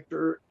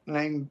director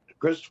named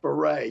Christopher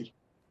Wray.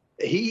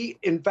 He,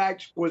 in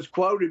fact, was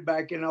quoted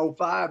back in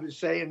 2005 as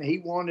saying he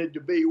wanted to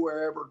be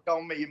wherever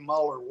Comey and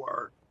Mueller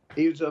were.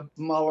 He was a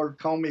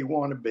Mueller-Comey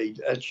wannabe.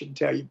 That should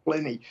tell you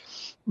plenty.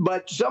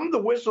 But some of the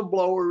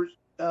whistleblowers'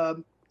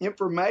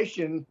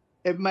 information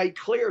have made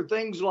clear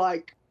things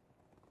like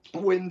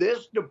when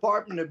this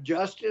Department of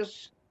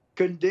Justice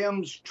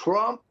condemns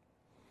Trump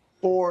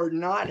for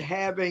not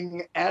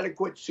having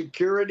adequate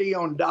security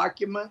on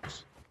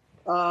documents,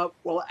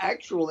 well,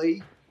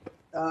 actually,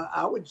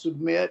 I would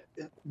submit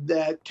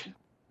that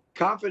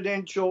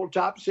confidential,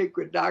 top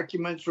secret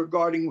documents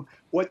regarding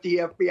what the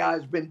FBI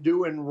has been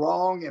doing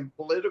wrong and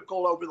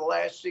political over the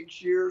last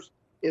 6 years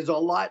is a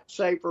lot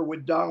safer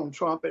with Donald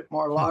Trump at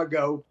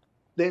Mar-a-Lago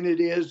than it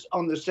is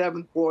on the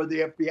 7th floor of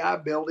the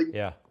FBI building.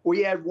 Yeah.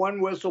 We had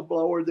one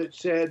whistleblower that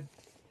said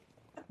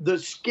the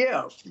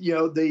SCIF,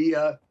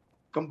 the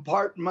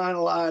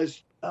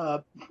compartmentalized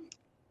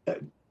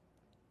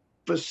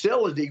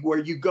facility where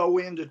you go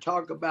in to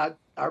talk about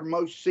our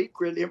most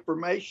secret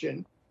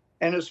information,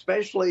 and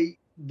especially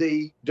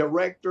the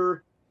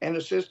director and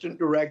assistant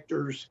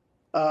directors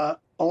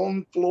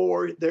own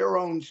floor, their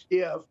own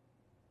SCIF.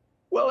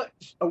 Well,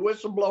 a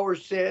whistleblower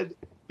said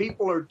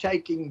people are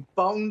taking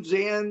phones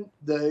in.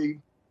 The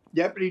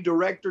deputy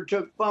director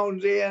took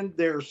phones in,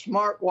 their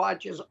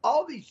smartwatches,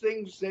 all these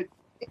things that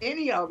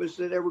any of us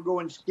that ever go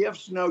in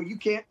SCIFs know you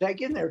can't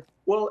take in there.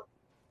 Well,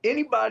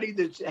 anybody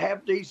that's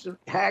half decent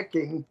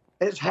hacking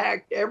has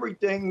hacked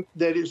everything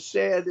that is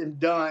said and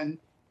done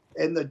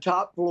in the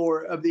top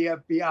floor of the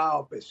FBI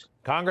office.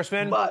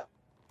 Congressman? But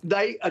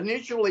they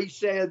initially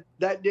said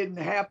that didn't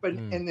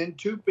happen, and then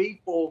two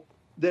people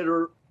that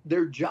are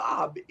their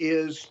job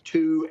is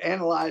to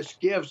analyze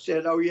SCIF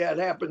said, oh, yeah, it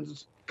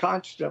happens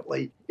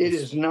constantly. It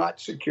is not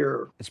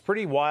secure. It's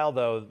pretty wild,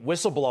 though.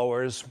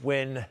 Whistleblowers,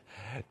 when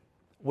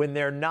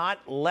they're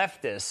not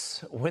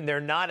leftists, when they're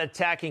not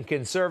attacking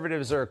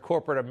conservatives or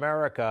corporate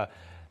America,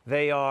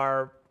 they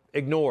are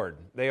ignored.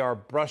 They are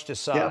brushed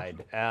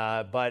aside.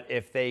 But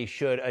if they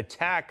should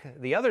attack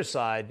the other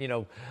side, you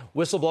know,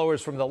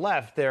 whistleblowers from the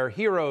left, they're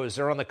heroes.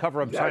 They're on the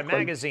cover of Time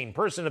Magazine,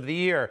 Person of the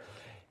Year.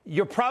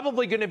 You're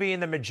probably going to be in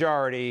the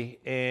majority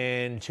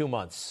in 2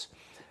 months.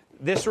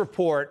 This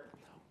report,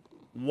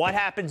 what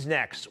happens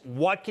next?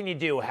 What can you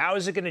do? How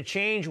is it going to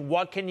change?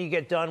 What can you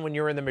get done when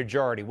you're in the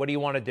majority? What do you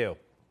want to do?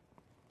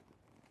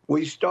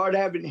 We start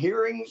having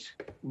hearings,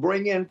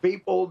 bring in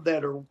people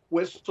that are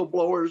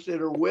whistleblowers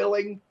that are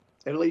willing,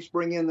 at least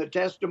bring in the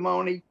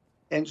testimony,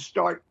 and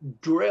start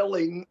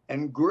drilling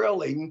and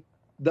grilling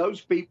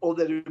those people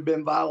that have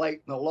been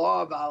violating the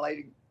law,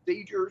 violating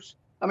procedures.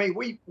 I mean,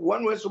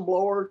 one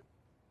whistleblower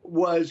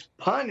was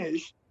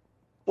punished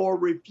for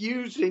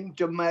refusing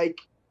to make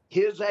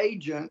his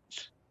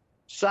agents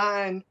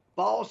sign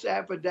false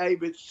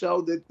affidavits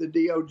so that the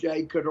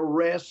DOJ could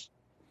arrest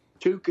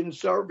 2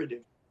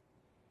 conservatives.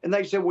 And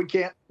they said, we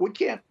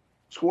can't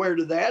swear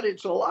to that.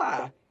 It's a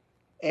lie.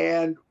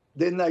 And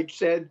then they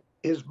said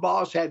his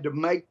boss had to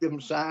make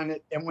them sign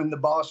it. And when the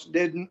boss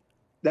didn't,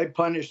 they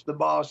punished the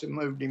boss and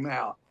moved him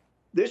out.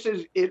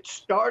 It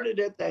started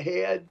at the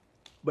head,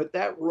 but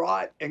that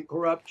rot and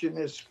corruption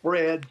has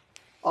spread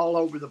all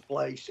over the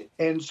place.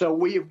 And so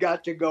we have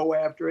got to go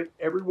after it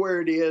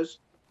everywhere it is.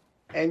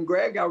 And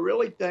Greg, I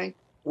really think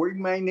we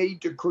may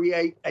need to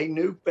create a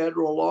new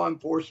federal law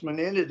enforcement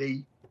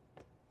entity,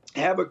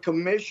 have a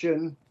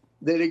commission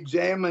that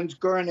examines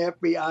current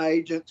FBI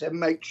agents and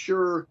makes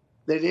sure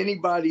that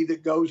anybody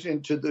that goes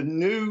into the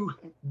new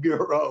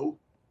bureau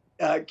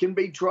can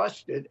be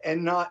trusted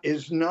and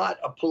is not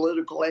a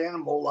political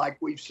animal like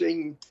we've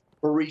seen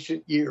for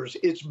recent years.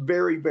 It's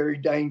very, very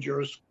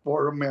dangerous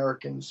for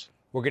Americans.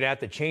 We're going to have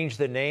to change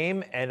the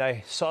name, and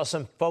I saw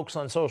some folks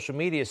on social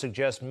media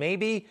suggest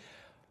maybe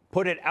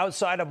put it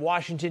outside of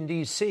Washington,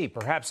 D.C.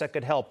 Perhaps that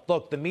could help.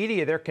 Look, the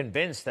media, they're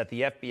convinced that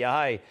the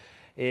FBI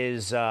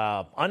is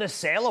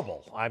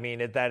unassailable. I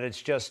mean, that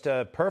it's just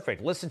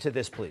perfect. Listen to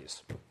this,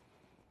 please.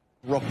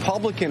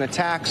 Republican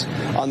attacks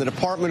on the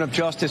Department of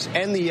Justice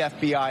and the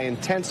FBI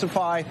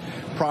intensify,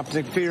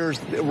 prompting fears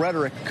that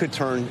rhetoric could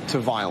turn to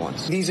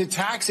violence. These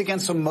attacks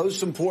against the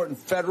most important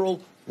federal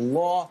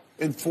law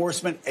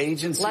enforcement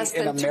agency in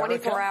America. Less than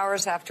 24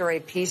 hours after a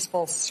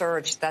peaceful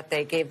search that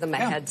they gave them a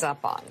heads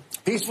up on.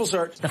 Peaceful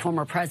search. The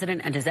former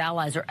president and his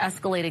allies are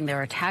escalating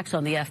their attacks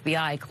on the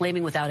FBI,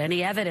 claiming without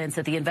any evidence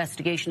that the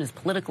investigation is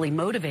politically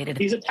motivated.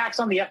 These attacks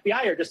on the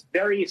FBI are just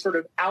very sort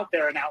of out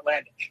there and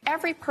outlandish.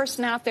 Every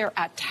person out there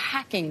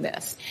attacking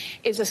this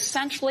is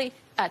essentially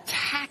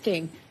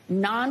attacking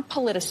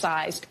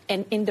non-politicized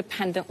and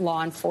independent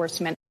law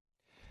enforcement.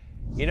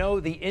 You know,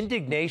 the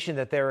indignation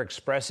that they're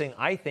expressing,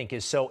 I think,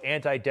 is so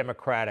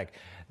anti-democratic.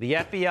 The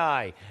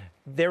FBI,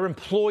 their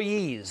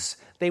employees,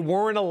 they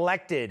weren't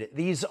elected.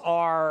 These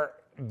are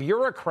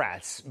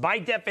bureaucrats. By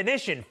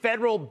definition,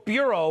 Federal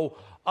Bureau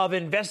of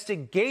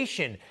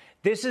Investigation.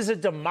 This is a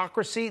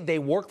democracy. They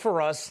work for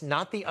us,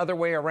 not the other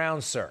way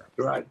around, sir.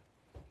 Right.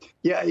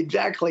 Yeah,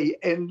 exactly.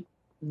 And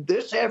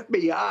this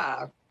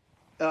FBI,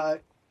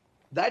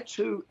 that's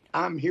who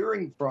I'm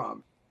hearing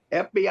from.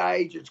 FBI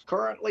agents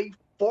currently,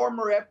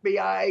 former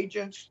FBI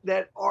agents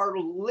that are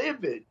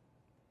livid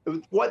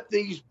with what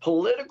these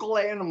political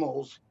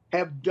animals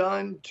have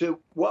done to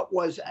what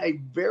was a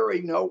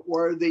very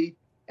noteworthy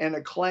and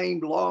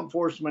acclaimed law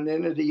enforcement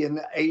entity in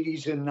the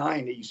 80s and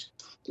 90s.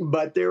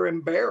 But they're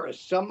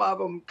embarrassed. Some of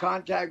them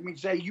contact me and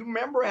say, you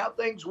remember how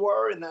things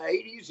were in the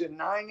 80s and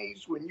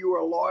 90s when you were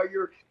a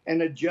lawyer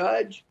and a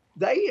judge?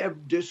 They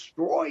have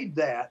destroyed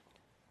that.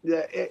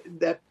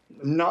 That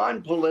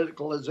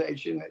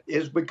non-politicalization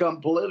has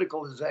become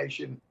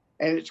politicalization.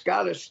 And it's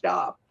got to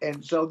stop.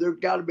 And so there's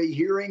got to be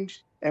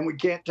hearings, and we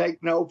can't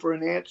take no for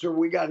an answer.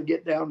 We got to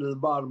get down to the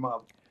bottom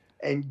of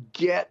it and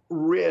get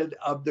rid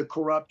of the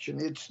corruption.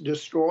 It's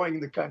destroying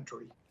the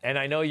country. And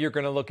I know you're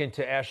going to look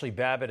into Ashley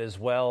Babbitt as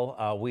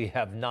well. We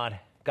have not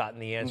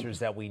gotten the answers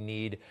that we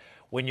need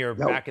when you're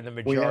back in the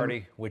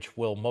majority, which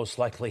will most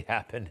likely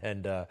happen.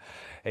 And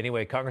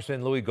anyway,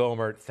 Congressman Louis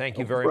Gohmert, thank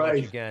you very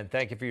much again.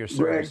 Thank you for your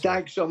service. Greg,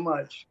 thanks so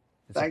much.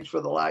 Thanks for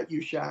the light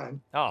you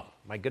shine. Oh,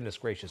 my goodness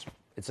gracious.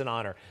 It's an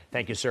honor.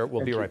 Thank you, sir.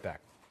 We'll be right back.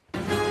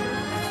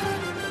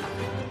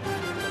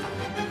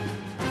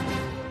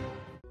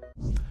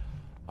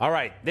 All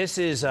right. This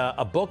is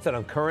a book that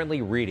I'm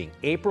currently reading.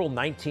 April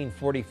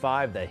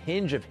 1945, The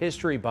Hinge of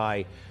History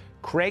by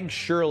Craig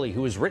Shirley,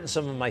 who has written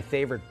some of my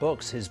favorite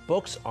books. His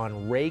books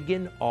on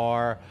Reagan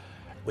are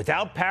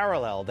without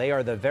parallel. They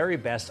are the very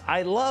best.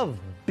 I love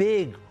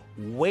big,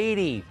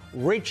 weighty,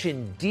 rich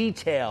in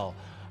detail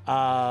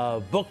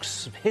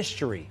books of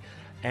history.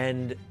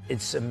 And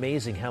it's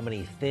amazing how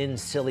many thin,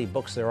 silly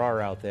books there are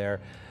out there.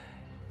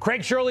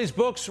 Craig Shirley's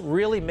books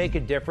really make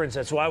a difference.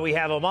 That's why we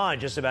have him on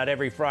just about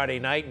every Friday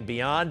night and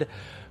beyond.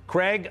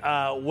 Craig,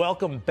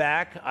 welcome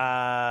back.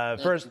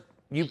 First,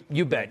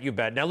 you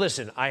bet. Now,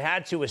 listen, I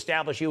had to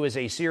establish you as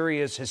a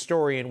serious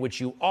historian, which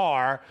you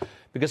are,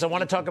 because I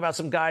want to talk about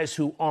some guys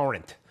who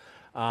aren't.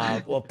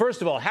 Well,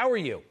 first of all, how are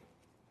you?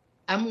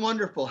 I'm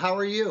wonderful. How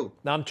are you?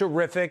 I'm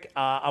terrific.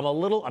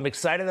 I'm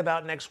excited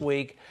about next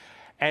week.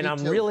 And Me I'm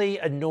too. really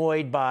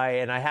annoyed by,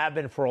 and I have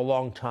been for a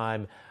long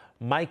time,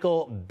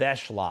 Michael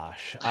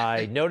Beschloss.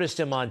 I noticed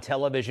him on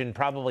television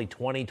probably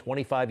 20,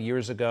 25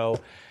 years ago.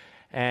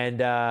 And,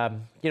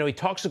 he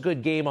talks a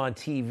good game on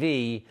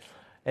TV.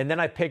 And then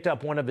I picked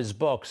up one of his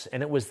books,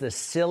 and it was the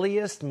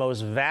silliest,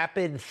 most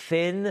vapid,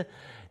 thin,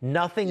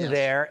 nothing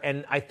there.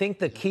 And I think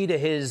the key to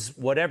his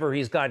whatever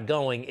he's got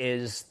going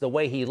is the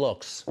way he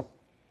looks.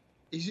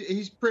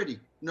 He's pretty,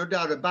 no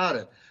doubt about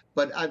it.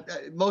 But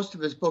most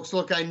of his books,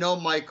 look, I know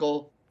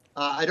Michael.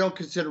 I don't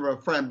consider him a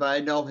friend, but I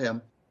know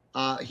him.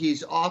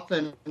 He's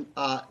often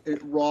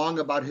wrong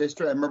about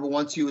history. I remember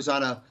once he was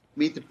on a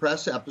Meet the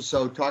Press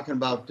episode talking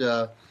about,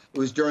 it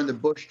was during the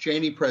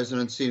Bush-Cheney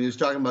presidency, and he was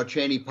talking about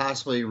Cheney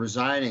possibly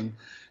resigning.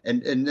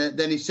 And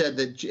then he said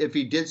that if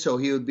he did so,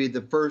 he would be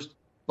the first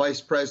vice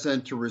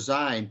president to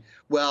resign.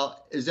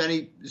 Well, as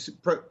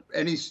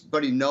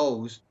anybody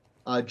knows,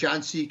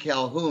 John C.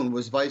 Calhoun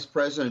was vice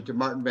president to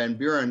Martin Van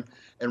Buren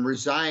and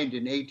resigned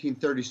in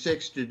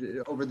 1836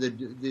 over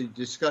the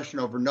discussion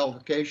over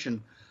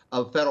nullification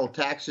of federal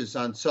taxes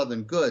on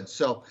Southern goods.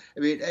 So,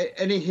 I mean,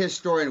 any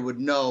historian would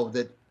know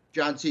that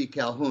John C.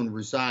 Calhoun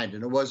resigned,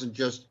 and it wasn't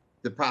just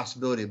the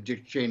possibility of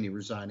Dick Cheney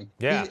resigning.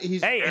 Yeah.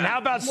 And how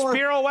about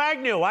Spiro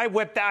Agnew? I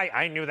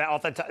knew that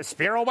off the top.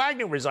 Spiro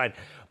Agnew resigned.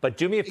 But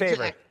do me a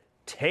favor.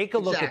 Take a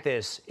look at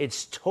this.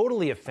 It's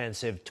totally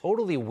offensive,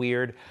 totally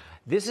weird.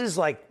 This is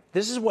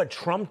what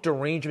Trump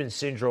derangement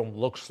syndrome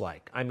looks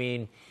like. I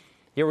mean,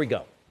 here we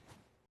go.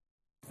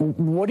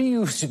 What do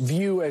you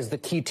view as the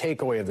key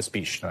takeaway of the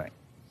speech tonight?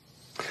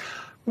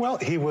 Well,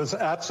 he was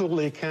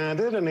absolutely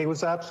candid, and he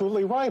was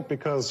absolutely right,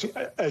 because,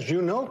 as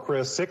you know,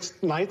 Chris,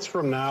 6 nights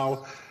from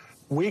now,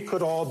 we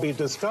could all be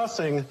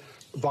discussing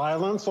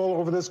violence all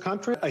over this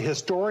country. A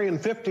historian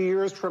 50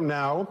 years from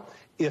now,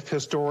 if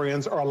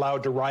historians are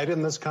allowed to write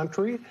in this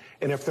country,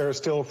 and if there are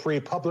still free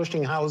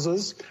publishing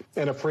houses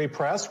and a free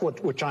press,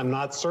 which I'm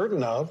not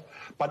certain of,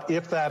 but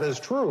if that is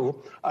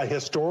true, a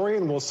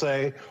historian will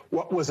say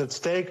what was at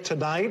stake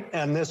tonight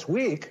and this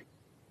week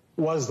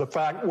was the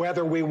fact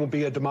whether we will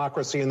be a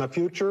democracy in the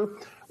future,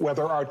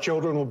 whether our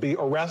children will be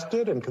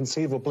arrested and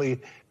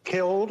conceivably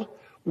killed.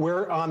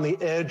 We're on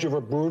the edge of a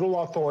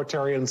brutal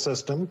authoritarian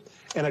system,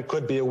 and it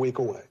could be a week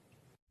away.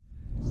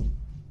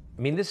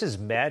 I mean, this is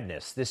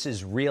madness. This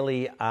is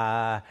really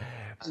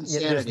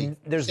insanity.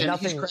 There's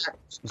nothing.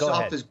 Go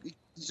ahead.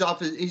 He's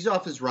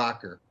off his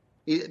rocker.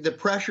 The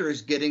pressure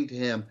is getting to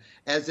him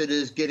as it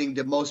is getting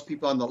to most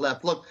people on the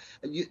left. Look,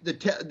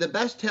 the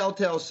best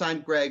telltale sign,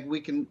 Greg, we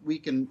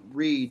can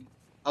read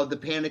of the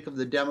panic of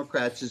the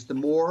Democrats is the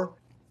more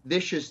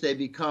vicious they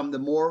become, the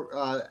more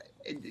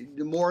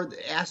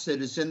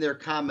acid is in their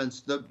comments,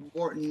 the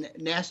more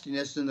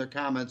nastiness in their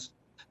comments,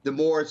 the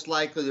more it's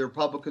likely the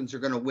Republicans are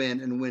going to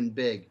win and win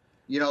big.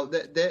 You know,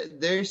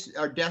 they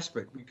are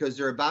desperate because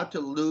they're about to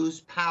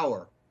lose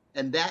power.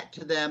 And that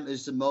to them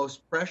is the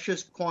most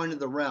precious coin of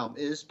the realm,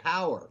 is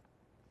power.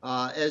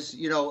 As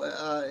you know,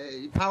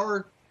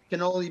 power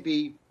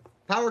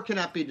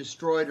cannot be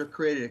destroyed or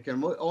created. It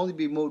can only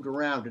be moved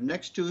around. And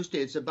next Tuesday,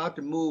 it's about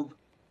to move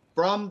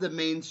from the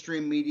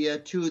mainstream media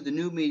to the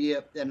new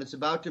media, and it's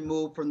about to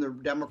move from the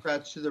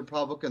Democrats to the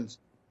Republicans,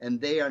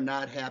 and they are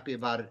not happy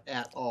about it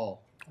at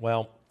all.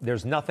 Well,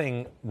 there's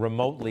nothing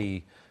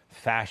remotely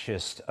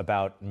fascist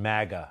about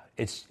MAGA.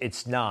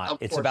 It's not.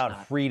 It's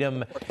about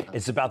freedom.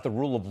 It's about the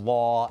rule of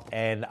law.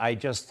 And I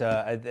just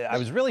I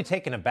was really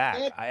taken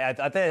aback. I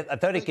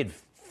thought he could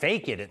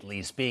fake it, at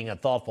least, being a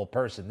thoughtful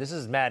person. This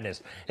is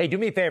madness. Hey, do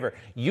me a favor.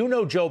 You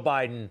know Joe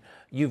Biden.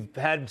 You've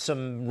had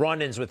some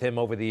run-ins with him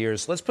over the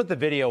years. Let's put the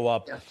video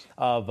up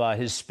of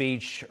his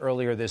speech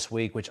earlier this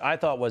week, which I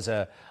thought was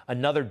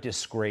another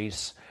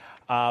disgrace.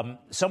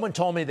 Someone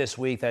told me this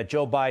week that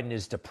Joe Biden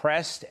is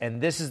depressed, and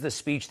this is the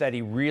speech that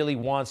he really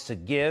wants to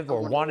give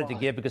or wanted to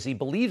give because he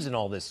believes in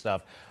all this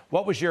stuff.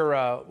 What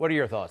are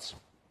your thoughts?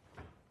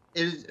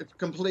 It is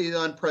completely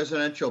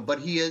unpresidential, but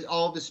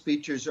all of his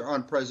speeches are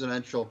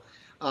unpresidential.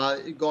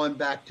 Going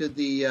back to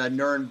the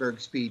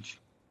Nuremberg speech,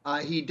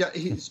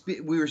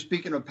 we were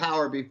speaking of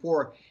power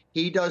before.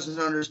 He doesn't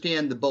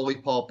understand the bully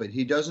pulpit.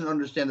 He doesn't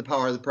understand the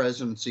power of the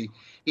presidency.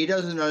 He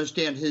doesn't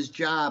understand his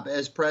job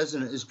as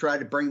president is try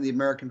to bring the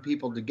American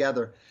people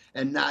together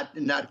and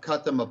not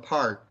cut them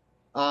apart.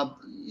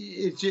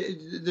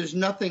 There's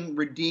nothing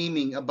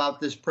redeeming about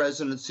this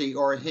presidency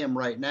or him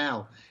right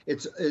now.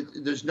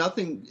 There's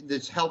nothing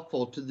that's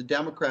helpful to the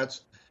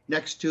Democrats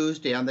next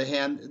Tuesday. On the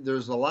hand,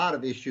 there's a lot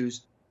of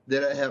issues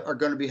that are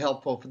going to be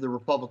helpful for the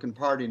Republican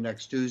Party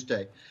next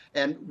Tuesday.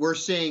 And we're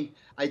seeing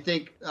a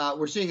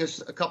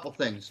couple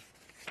things,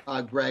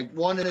 Greg.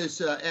 One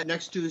is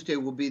next Tuesday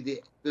will be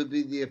the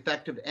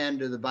effective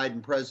end of the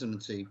Biden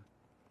presidency.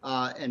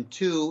 And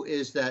two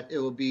is that it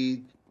will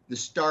be the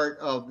start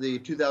of the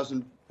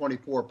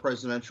 2024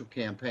 presidential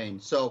campaign.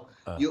 So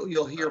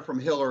you'll hear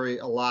from Hillary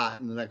a lot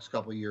in the next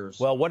couple of years.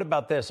 Well, what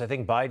about this? I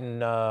think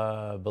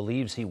Biden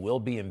believes he will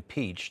be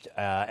impeached,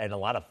 and a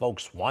lot of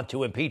folks want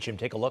to impeach him.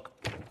 Take a look.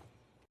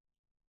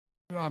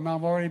 I'm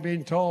already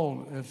being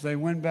told if they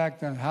win back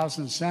the House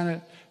and Senate,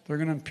 they're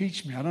going to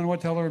impeach me. I don't know what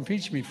the hell they're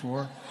impeaching me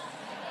for.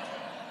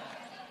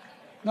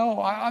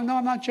 No, I'm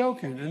not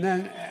joking.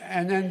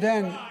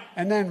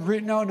 And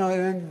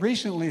then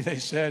recently they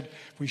said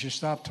we should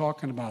stop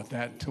talking about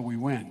that until we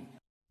win.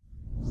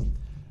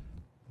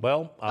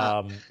 Well,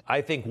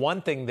 I think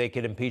one thing they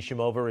could impeach him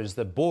over is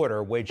the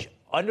border, which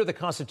under the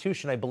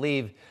Constitution, I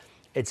believe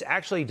it's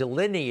actually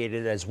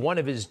delineated as one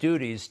of his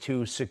duties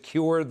to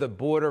secure the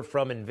border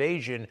from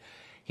invasion.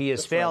 He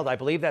has failed. Right. I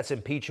believe that's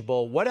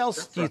impeachable. What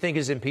else do you think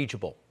is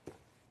impeachable?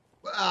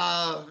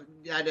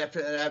 I'd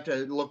have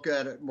to look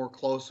at it more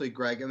closely,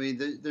 Greg. I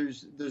mean,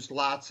 there's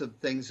lots of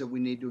things that we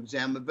need to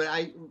examine. But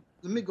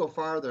let me go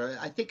farther.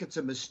 I think it's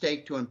a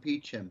mistake to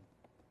impeach him.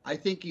 I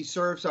think he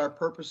serves our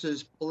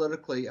purposes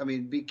politically. I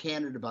mean, be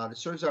candid about it.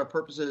 Serves our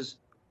purposes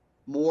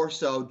more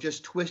so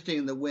just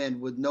twisting the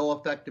wind with no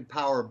effective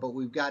power. But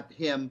we've got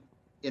him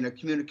in a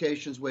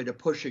communications way to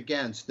push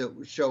against that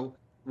would show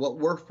what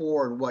we're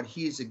for and what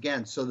he's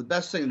against. So the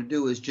best thing to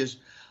do is just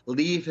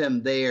leave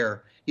him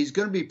there. He's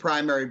going to be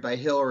primaried by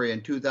Hillary in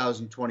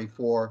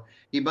 2024.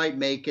 He might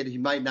make it. He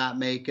might not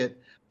make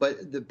it.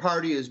 But the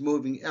party is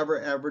moving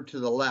ever to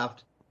the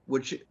left,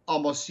 which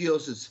almost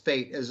seals its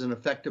fate as an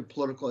effective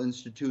political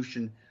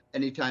institution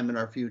anytime in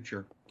our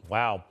future.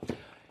 Wow.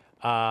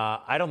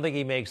 I don't think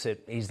he makes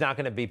it. He's not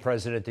going to be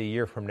president a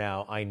year from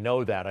now. I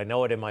know that. I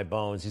know it in my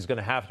bones. He's going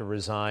to have to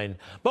resign.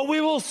 But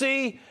we will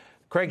see.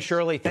 Craig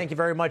Shirley, thank you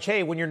very much.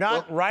 Hey, when you're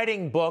not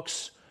writing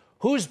books,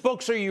 whose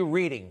books are you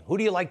reading? Who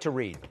do you like to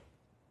read?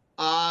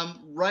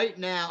 Right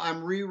now,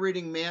 I'm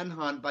rereading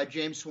Manhunt by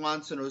James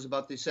Swanson. It was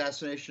about the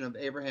assassination of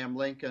Abraham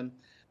Lincoln.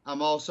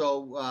 I'm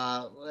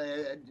also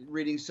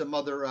reading some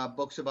other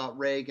books about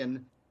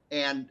Reagan,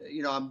 and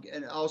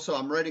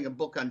I'm writing a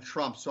book on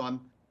Trump. So I'm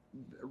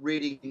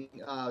reading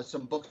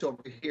some books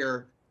over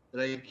here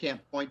that I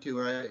can't point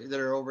to that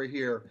are over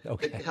here.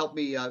 Okay. That help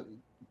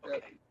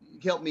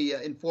me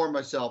inform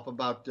myself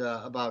about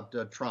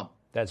Trump.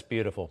 That's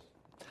beautiful.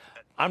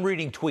 I'm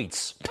reading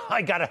tweets.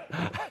 I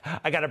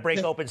gotta break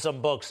open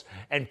some books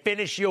and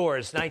finish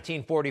yours,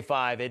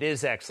 1945. It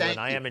is excellent.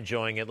 I am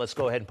enjoying it. Let's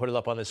go ahead and put it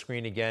up on the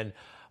screen again.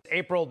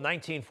 April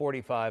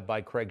 1945 by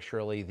Craig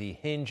Shirley, The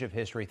Hinge of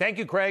History. Thank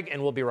you, Craig, and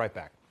we'll be right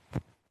back.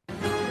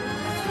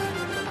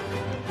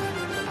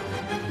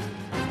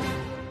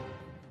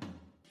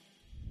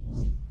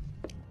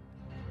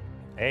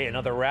 Hey,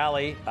 another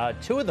rally.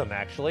 Two of them,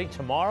 actually.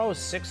 Tomorrow,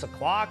 6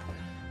 o'clock.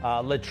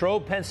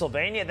 Latrobe,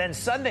 Pennsylvania, then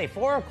Sunday,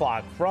 4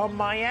 o'clock from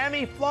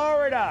Miami,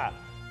 Florida.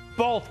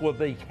 Both will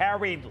be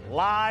carried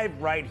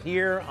live right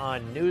here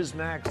on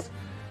Newsmax.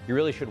 You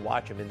really should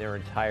watch them in their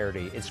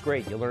entirety. It's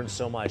great. You learn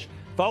so much.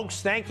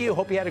 Folks, thank you.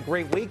 Hope you had a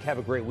great week. Have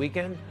a great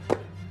weekend.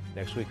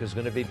 Next week is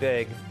going to be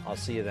big. I'll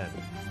see you then.